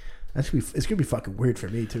 Crazy. It's gonna be fucking weird for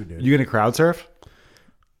me too, dude. You gonna crowd surf?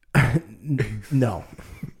 No,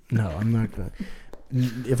 I'm not gonna.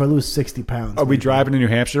 If I lose 60 pounds, Are we driving to New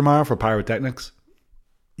Hampshire tomorrow for pyrotechnics?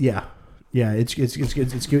 Yeah. It's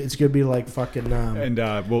gonna be like fucking. And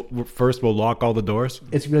we'll lock all the doors.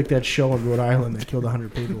 It's gonna be like that show in Rhode Island that killed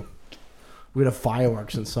 100 people. We had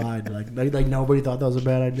fireworks inside. Like nobody thought that was a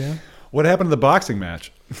bad idea. What happened to the boxing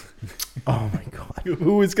match? Oh my god!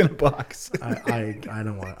 Who was gonna box? I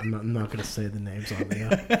don't want. I'm not gonna say the names on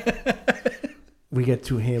there. We get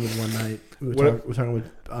too hammered one night. We're talking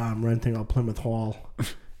about renting out Plymouth Hall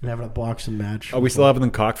and having a boxing match. Are we still having the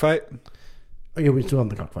cockfight? Oh yeah, we still have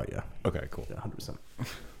the cockfight. Yeah. Okay, cool. Yeah, 100%.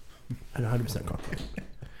 100% cockfight.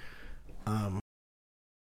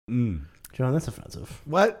 John, that's offensive.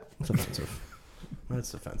 What? That's offensive.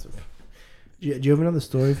 That's offensive. Do you have another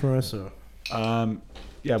story for us? Or?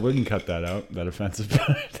 Yeah, we can cut that out. That offensive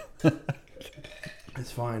part.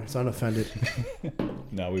 It's fine. It's unoffended.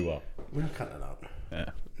 No, we will. We're not cutting it out.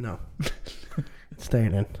 Yeah. No. It's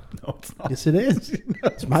staying in. No, it's not. Yes, it is.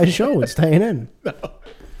 It's my show. It's staying in. No.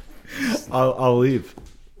 I'll leave.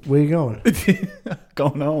 Where you going?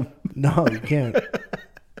 Going home. No, you can't.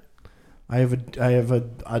 I have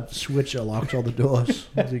a switch that locks all the doors,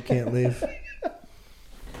 so you can't leave.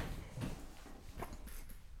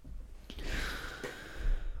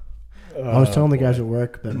 I was telling the guys at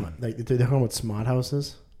work that they're talking about smart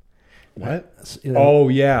houses. What? You know, Oh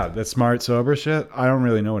yeah, the smart sober shit. I don't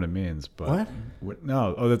really know what it means, but what?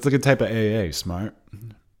 No. Oh, that's like a type of AA. Smart.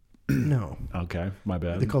 No. Okay, my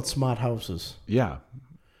bad. They're called smart houses. Yeah,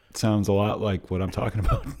 sounds a lot like what I'm talking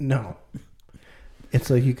about. No. It's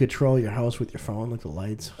like you control your house with your phone, like the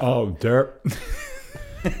lights. Oh, derp.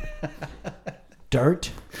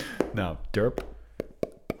 Dirt? No, derp.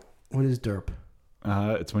 What is derp?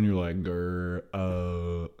 It's when you're like,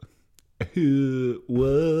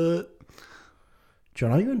 what?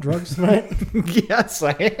 John, are you on drugs tonight? Yes,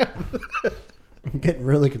 I am. I'm getting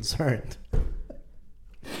really concerned.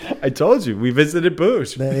 I told you, we visited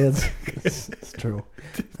Boosh. It's true.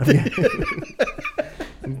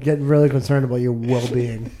 I'm getting really concerned about your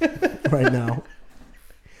well-being right now.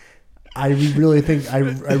 I really think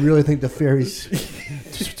the fairies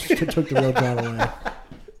took the real John away.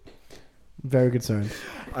 I'm very concerned.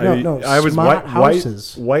 I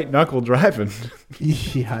was white knuckle driving.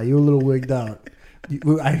 Yeah, you were a little wigged out.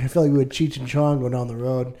 I feel like we were Cheech and Chong going down the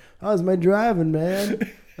road. How's my driving,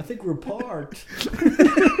 man? I think we're parked.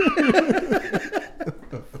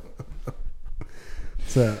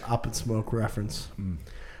 It's a Up in Smoke reference.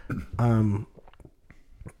 No,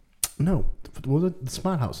 the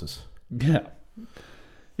smart houses. Yeah.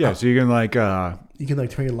 Yeah, so you can you can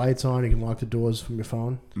turn your lights on. You can lock the doors from your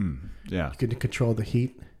phone. Yeah. You can control the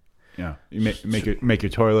heat. Yeah. You make your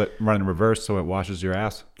toilet run in reverse so it washes your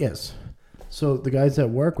ass. Yes. So the guys at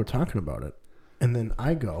work were talking about it, and then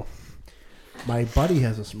I go. My buddy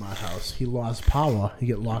has a smart house. He lost power. He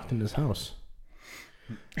get locked in his house.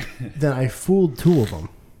 Then I fooled two of them.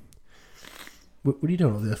 What are you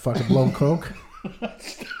doing over there? Fucking blowing coke?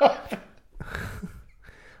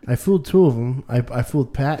 I fooled two of them. I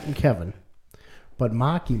fooled Pat and Kevin. But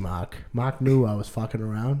Mark knew I was fucking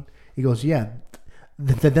around. He goes, yeah,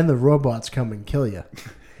 then the robots come and kill you.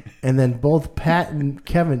 And then both Pat and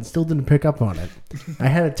Kevin still didn't pick up on it. I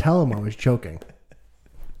had to tell them I was joking.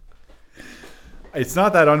 It's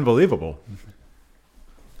not that unbelievable.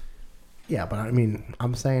 Yeah, but I mean,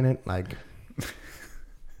 I'm saying it like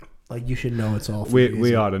you should know it's all fugazi.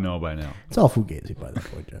 We ought to know by now. It's all fugazi by that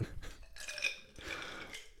point, Jen.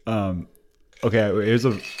 Okay, here's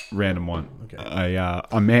a random one. Okay.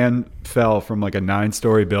 A man fell from like a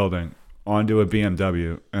 9-story building onto a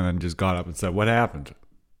BMW and then just got up and said, "What happened?"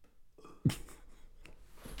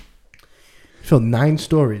 So 9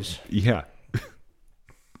 stories. Yeah.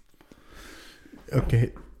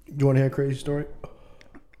 Okay. You want to hear a crazy story,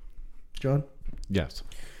 John? Yes.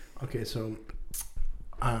 Okay, so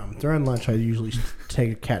during lunch, I usually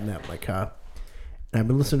take a cat nap in my car. And I've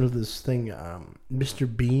been listening to this thing, Mr.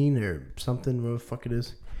 Bean or something, whatever the fuck it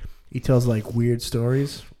is. He tells like weird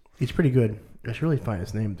stories. He's pretty good. I should really find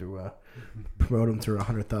his name to promote him to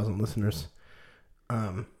 100,000 listeners.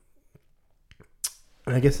 And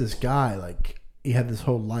I guess this guy, like, he had this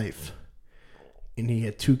whole life. And he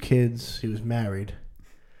had 2 kids. He was married.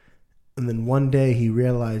 And then one day he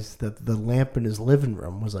realized that the lamp in his living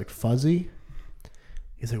room was like fuzzy.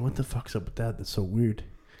 He's like, what the fuck's up with that? That's so weird.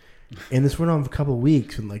 And this went on for a couple of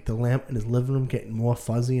weeks, and like the lamp in his living room getting more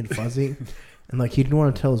fuzzy and fuzzy. And like he didn't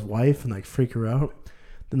want to tell his wife and like freak her out.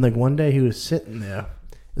 Then like one day he was sitting there.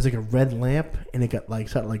 It was like a red lamp, and it got like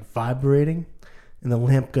started like vibrating. And the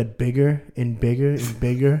lamp got bigger and bigger and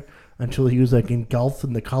bigger until he was like engulfed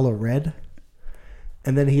in the color red.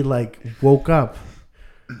 And then he like woke up.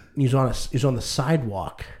 He's on the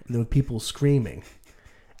sidewalk, and there were people screaming,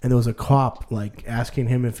 and there was a cop like asking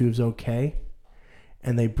him if he was okay,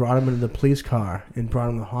 and they brought him into the police car and brought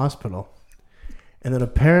him to the hospital, and then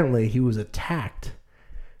apparently he was attacked,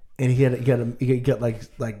 and he got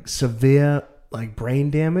like severe like brain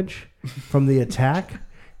damage from the attack,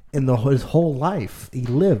 and his whole life he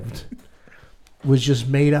lived was just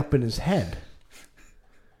made up in his head.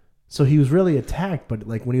 So he was really attacked, but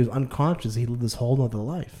like when he was unconscious, he lived this whole other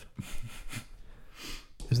life.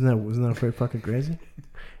 Wasn't that pretty fucking crazy?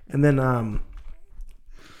 And then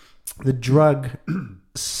the drug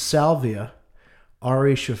salvia,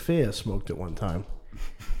 Ari Shafir smoked it one time,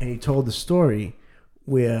 and he told the story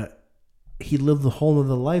where he lived the whole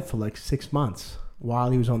other life for like 6 months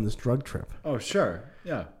while he was on this drug trip. Oh, sure.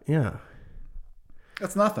 Yeah. Yeah.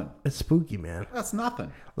 That's nothing. It's spooky, man. That's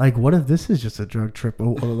nothing. Like, what if this is just a drug trip?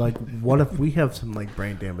 Or like, what if we have some, like,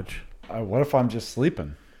 brain damage? What if I'm just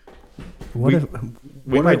sleeping? What if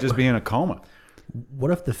we might just be in a coma? What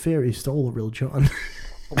if the fairy stole the real John?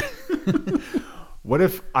 What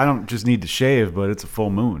if I don't just need to shave, but it's a full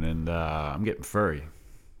moon and I'm getting furry?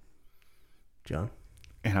 John?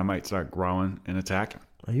 And I might start growing and attacking.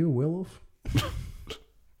 Are you a werewolf?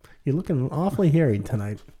 You're looking awfully hairy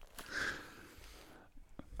tonight.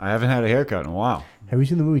 I haven't had a haircut in a while. Have you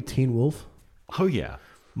seen the movie Teen Wolf? Oh, yeah.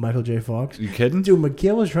 Michael J. Fox? You kidding? Dude,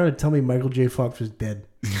 Miguel was trying to tell me Michael J. Fox was dead.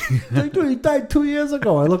 Like, dude, he died 2 years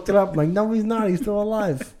ago. I looked it up. I'm like, no, he's not. He's still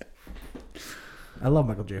alive. I love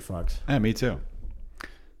Michael J. Fox. Yeah, me too.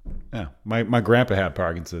 Yeah, my grandpa had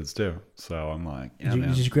Parkinson's too, so I'm like, yeah,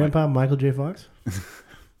 Is your grandpa Michael J. Fox?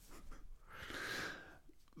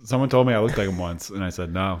 Someone told me I looked like him once, and I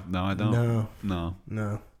said, no, I don't.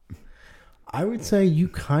 No. I would say you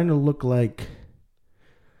kind of look like.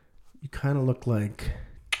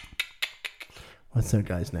 What's that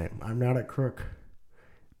guy's name? I'm not a crook.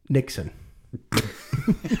 Nixon.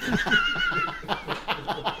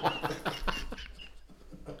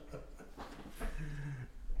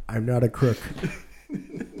 I'm not a crook.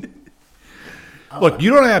 Look, you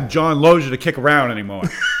don't have John Lozier to kick around anymore.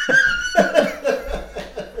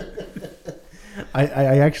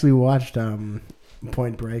 I actually watched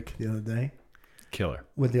Point Break the other day. Killer.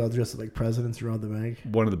 With they all dressed like presidents around the bank.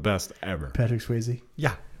 One of the best ever. Patrick Swayze.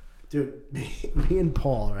 Yeah. Dude, me and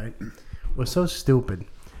Paul, right, were so stupid.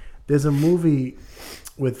 There's a movie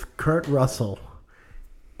with Kurt Russell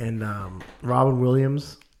and Robin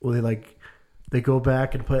Williams where they go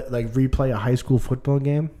back and replay a high school football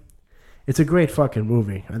game. It's a great fucking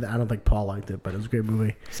movie. I don't think Paul liked it, but it was a great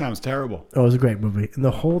movie. Sounds terrible. Oh, it was a great movie. And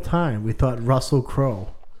the whole time we thought Russell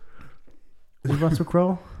Crowe. Is it Russell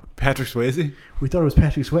Crowe? Patrick Swayze? We thought it was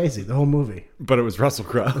Patrick Swayze, the whole movie. But it was Russell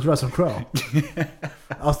Crowe. It was Russell Crowe.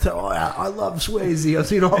 I love Swayze. I've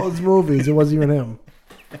seen all his movies. It wasn't even him.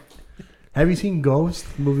 Have you seen Ghost,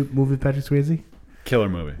 movie with Patrick Swayze? Killer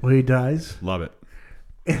movie. Where he dies? Love it.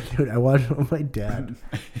 And, dude, I watched it with my dad.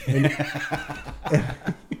 And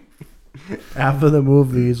after the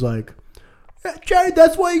movie, he's like, "Yeah, Jerry,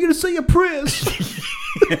 that's why you're going to say your prayers."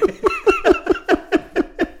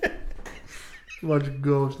 Watch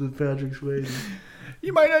Ghost with Patrick Swayze.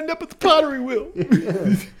 You might end up at the pottery wheel.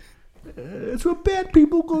 Yeah. It's where bad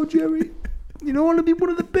people go, Jerry. You don't want to be one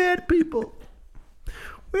of the bad people.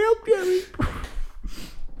 Well, Jerry.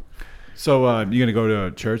 So, you going to go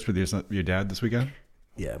to church with your dad this weekend?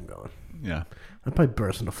 Yeah, I'm going. Yeah. I'd probably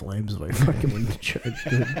burst into flames if I fucking went to church,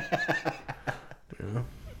 dude. Yeah.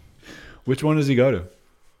 Which one does he go to?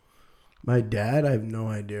 My dad, I have no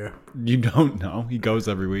idea. You don't know. He goes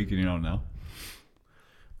every week and you don't know.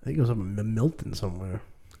 I think it was up in Milton somewhere.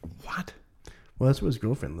 What? Well, that's where his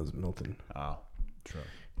girlfriend lives, in Milton. Oh, true.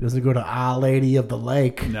 He doesn't go to Our Lady of the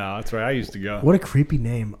Lake. No, that's where I used to go. What a creepy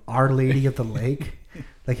name, Our Lady of the Lake.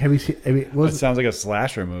 Like, have you seen? I mean, It sounds like a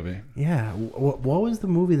slasher movie. Yeah. What was the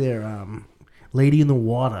movie there? Lady in the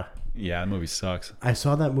Water. Yeah, that movie sucks. I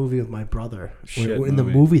saw that movie with my brother. Shit in the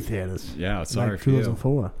movie theaters. Yeah, sorry like for you.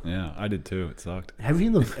 2004. Yeah, I did too. It sucked. Have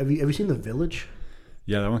you seen The Village?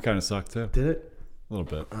 Yeah, that one kind of sucked too. Did it? A little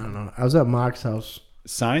bit. I don't know. I was at Mark's house.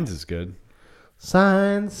 Signs is good.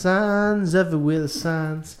 Signs everywhere. The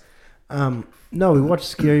signs. No, we watched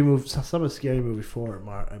Scary Movie. Some of Scary Movie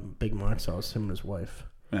 4 at Big Mark's house. Him and his wife.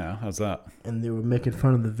 Yeah, how's that? And they were making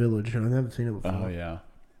fun of The Village, and I never seen it before. Oh yeah.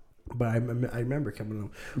 But I remember coming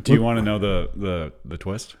home. Do you want to know the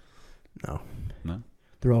twist? No. No.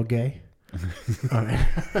 They're all gay. All right.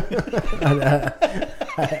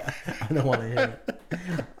 I don't want to hear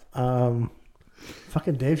it.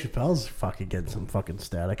 Fucking Dave Chappelle's fucking getting some fucking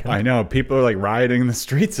static. Huh? I know people are like rioting in the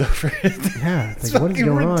streets over it. Yeah, It's like, what is fucking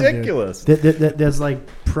going ridiculous. on, dude? There's like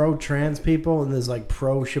pro-trans people and there's like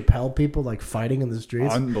pro-Chappelle people like fighting in the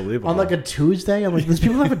streets. Unbelievable. On like a Tuesday, I'm like, these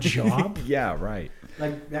people have a job? Yeah, right.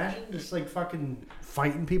 Like, imagine just like fucking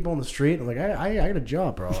fighting people on the street. I'm like, I got a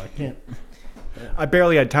job, bro. I can't. I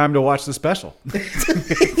barely had time to watch the special.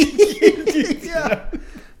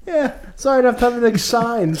 Yeah. Sorry, I don't have time to make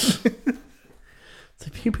signs. It's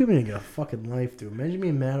like, people didn't get a fucking life, dude. Imagine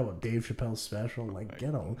being mad about Dave Chappelle's special. Like,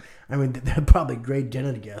 get on. I mean, they're probably great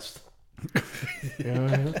dinner guests. You know,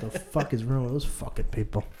 what the fuck is wrong with those fucking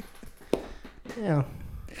people? Yeah.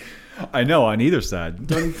 I know, on either side.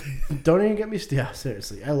 Don't even get me started.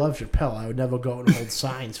 Seriously, I love Chappelle. I would never go and hold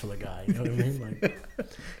signs for the guy. You know what I mean? Like,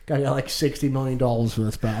 guy got like $60 million for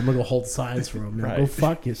this, but I'm gonna go hold signs for him. Right. Go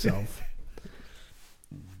fuck yourself.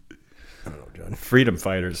 I don't know, John. Freedom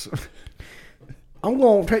fighters. I'm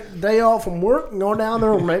gonna take the day off from work and go down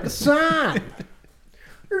there and make a sign.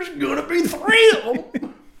 There's gonna be 3 of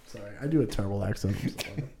them. Sorry, I do a terrible accent.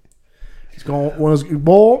 It's going when it's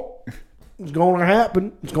boy. It's gonna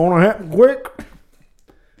happen. It's gonna happen quick.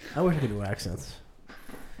 I wish I could do accents.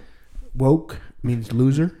 Woke means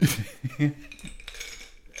loser.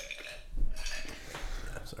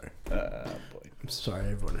 Sorry. Boy. I'm sorry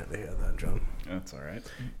everyone had to hear that, John. That's all right.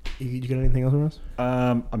 You got anything else for us?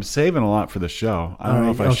 I'm saving a lot for the show. I don't All know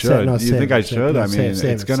right. if I Oh, should. no, Do you save think it, I save should? it. No, I mean,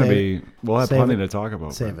 save it's it, going to save be. We'll have Save plenty it. to talk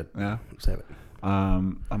about. Save but- it. Yeah. Save it. I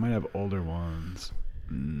might have older ones.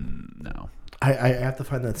 No. I have to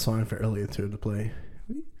find that song for earlier too to play.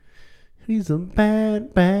 He's a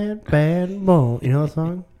bad, bad, bad boy. You know that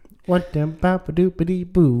song? What them papa doopity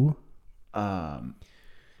boo. No.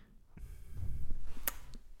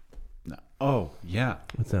 Oh yeah.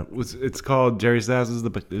 What's that? It's called Jerry Sass is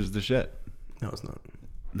the shit. No, it's not.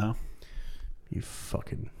 No. You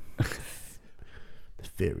fucking. The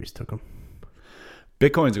fairies took him.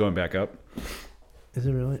 Bitcoin's going back up. Is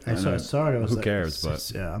it really? I know. Sorry, I was Who like, cares,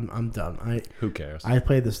 but- yeah, I'm done. Who cares? I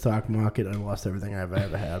played the stock market and lost everything I've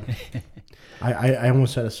ever had. I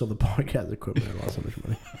almost had to sell the podcast equipment. I lost so much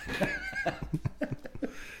money.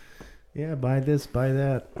 Yeah, buy this, buy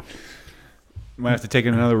that. Might have to take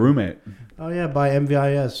in another roommate. Oh yeah, buy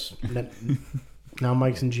MVIS. Now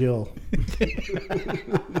Mike's in jail.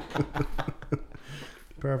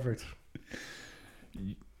 Perfect.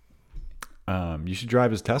 You should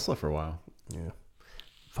drive his Tesla for a while. Yeah.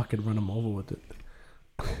 Fucking run him over with it.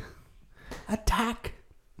 Attack.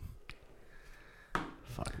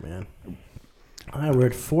 Fuck, man. All right, we're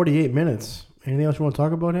at 48 minutes. Anything else you want to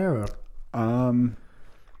talk about here? Or?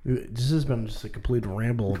 This has been just a complete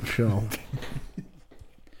ramble of a show.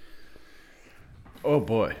 Oh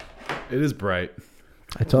boy, it is bright.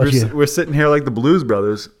 I told you. We're sitting here like the Blues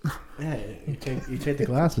Brothers. Yeah, you take the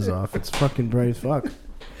glasses off. It's fucking bright as fuck.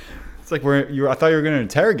 It's like I thought you were going to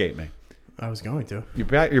interrogate me. I was going to.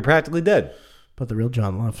 You're practically dead. But the real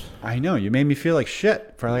John left. I know. You made me feel like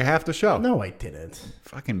shit for like half the show. No, I didn't.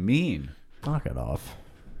 Fucking mean. Knock it off.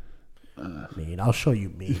 Mean. I'll show you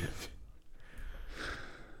mean.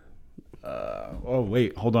 Oh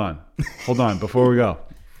wait, hold on. Before we go,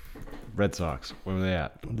 Red Sox. Where were they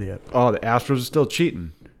at? What are they at? Oh, the Astros are still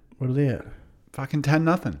cheating. What are they at? Fucking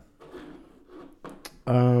 10-0.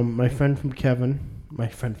 My friend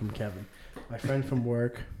from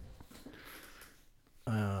work.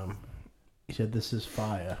 He said this is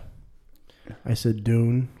fire. I said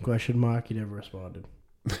Dune ? He never responded.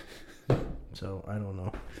 So I don't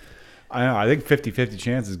know. I know. I think 50-50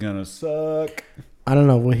 chance is gonna suck. I don't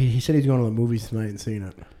know. Well, he said he's going to the movies tonight and seeing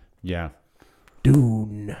it. Yeah.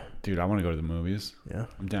 Dune. Dude, I want to go to the movies. Yeah.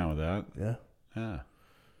 I'm down with that. Yeah. Yeah.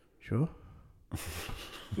 Sure.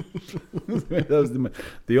 That was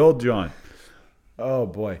the old John. Oh,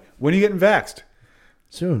 boy. When are you getting vaxxed?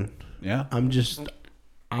 Soon. Yeah?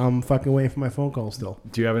 I'm fucking waiting for my phone call still.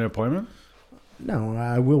 Do you have an appointment? No,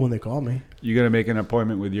 I will when they call me. You going to make an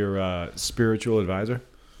appointment with your spiritual advisor?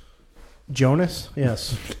 Jonas?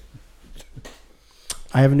 Yes.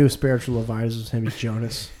 I have a new spiritual advisor. His name is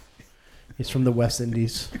Jonas. He's from the West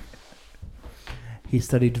Indies. He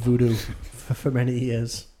studied voodoo for many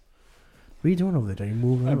years. What are you doing over there? Are you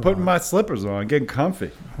moving around? I'm putting my slippers on, getting comfy.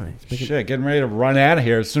 Right, Shit, getting ready to run out of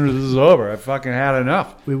here as soon as this is over. I fucking had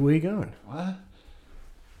enough. Where are you going? What?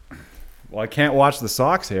 Well, I can't watch the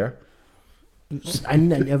Sox here. I've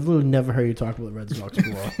literally never heard you talk about the Red Sox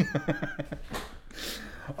before.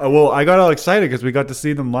 Well, I got all excited because we got to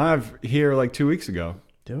see them live here like 2 weeks ago.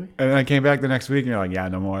 Do we? And then I came back the next week and you're like, yeah,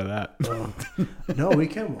 no more of that. No, we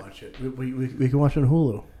can watch it. We can watch it on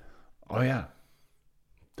Hulu. Oh, yeah.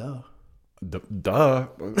 Duh. Duh.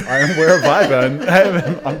 Where have I been?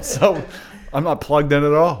 I'm not plugged in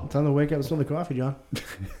at all. Time to wake up and smell the coffee, John.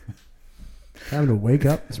 Time to wake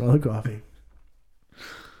up and smell the coffee.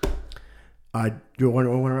 Do you want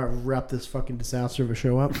to wrap this fucking disaster of a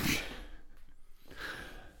show up?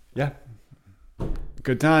 Yeah.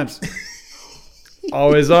 Good times.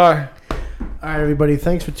 Always are. All right, everybody.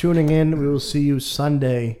 Thanks for tuning in. We will see you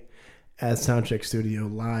Sunday at Soundcheck Studio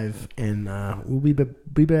live, and we'll be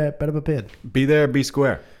better prepared. Be there, be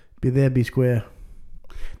square. Be there, be square.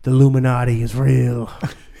 The Illuminati is real.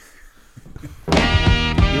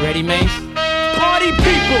 You ready, Mace? Party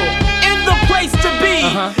people in the place to be.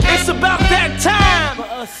 It's about that time for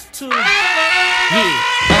us to.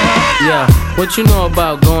 Yeah, what you know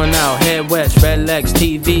about going out? Head west, red legs,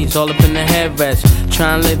 TVs, all up in the headrest.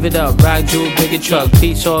 Tryin' live it up, rock jewel, bigger truck,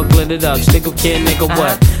 piece all glittered up. Stick a kid, nigga,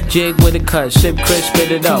 what? Jig with a cut, sip crisp,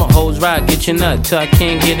 spit it up. Hoes rock, get your nut till I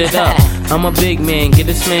can't get it up. I'm a big man, get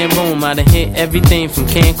this man room. I done hit everything from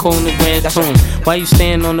Cancun to Grand Tune. Why you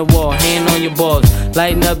stand on the wall, hand on your balls,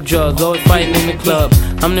 lighting up drugs, always fighting in the club.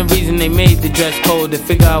 I'm the reason they made the dress code. They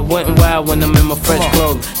figure I wasn't wild when I'm in my fresh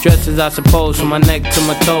clothes. Dresses, I suppose, from my neck to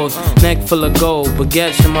my toes. Neck full of gold,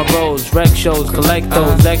 baguettes in my rolls. Rec shows, collect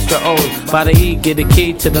those extra O's. By the E, get a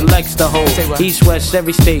key to the Lex to hold. East, west,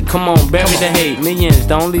 every state, come on, bury the hate. Millions,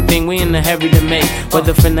 the only thing we in the hurry to make.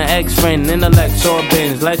 Whether from the ex-friend, intellect, or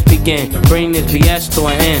bins. Let's begin, bring this BS to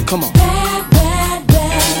an end. Come on. Bad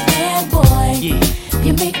boy. Yeah.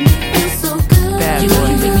 You make me feel so good. Bad You know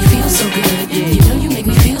boy. you make me feel so good. You know you make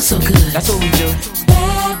me feel so good. That's what we do.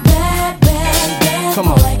 Bad Come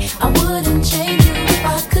on. boy. I wouldn't change you if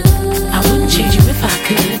I could. I wouldn't change you if I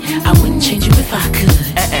could. I wouldn't change you if I could.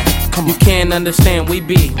 You can't understand, we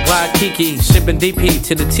be Waikiki, sipping DP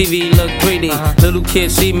to the TV look greedy. Little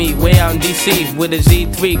kids see me way out in DC with a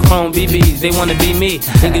Z3 chrome BBs. They wanna be me.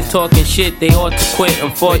 Niggas talking shit, they ought to quit.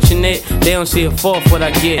 Unfortunate, they don't see a fourth what I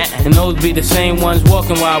get. And those be the same ones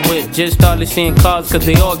walking while I whip. Just started seeing cars cause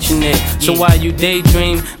they auction it. So while you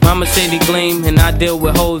daydream, mama say they gleam. And I deal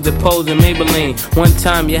with hoes that pose in Maybelline. One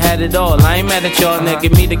time you had it all, I ain't mad at y'all. Now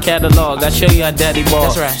give me the catalog, I show you how daddy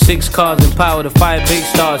ball. That's right. 6 cars and power to 5 big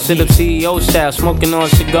stars. Sit up CEO style, smoking on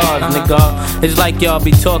cigars, nigga. It's like y'all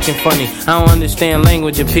be talking funny. I don't understand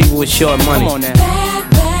language of people with short money. Come on now. Bad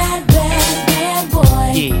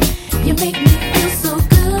boy. Yeah. You make me feel so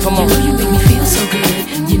good. Come on. You know you make me feel so good.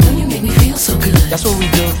 You know you make me feel so good. That's what we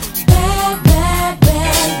do. Bad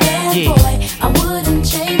Yeah. boy. I wouldn't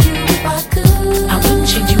change you if I could. I wouldn't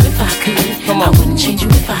change you if I could. Come on. I wouldn't change you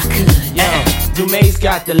if I could. Do Mace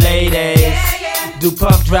got the ladies. Do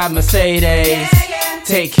Puff drive Mercedes.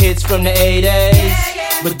 Take hits from the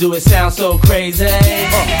 80s. But do it sound so crazy?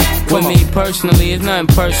 With me personally, it's nothing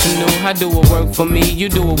personal. I do what work for me, you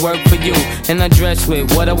do what work for you. And I dress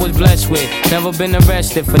with what I was blessed with. Never been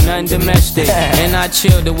arrested for nothing domestic. And I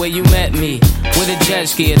chill the way you met me. With a jet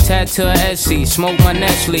ski, a tattoo of SC. Smoke my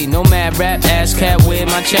Nestle, no mad rap, ass cat where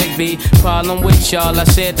my check be. Problem with y'all, I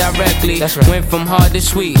said directly. That's right. Went from hard to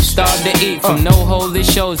sweet, starved to eat. From no holy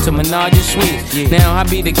shows to menage a suite. Now I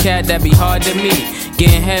be the cat that be hard to meet.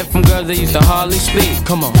 Getting head from girls that used to hardly speak.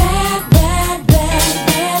 Come on. Bad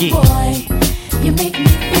boy. You make me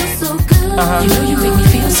feel so good. You know you make me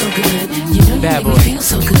feel so good. You know you Bad make boy. me feel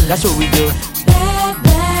so good. That's what we do.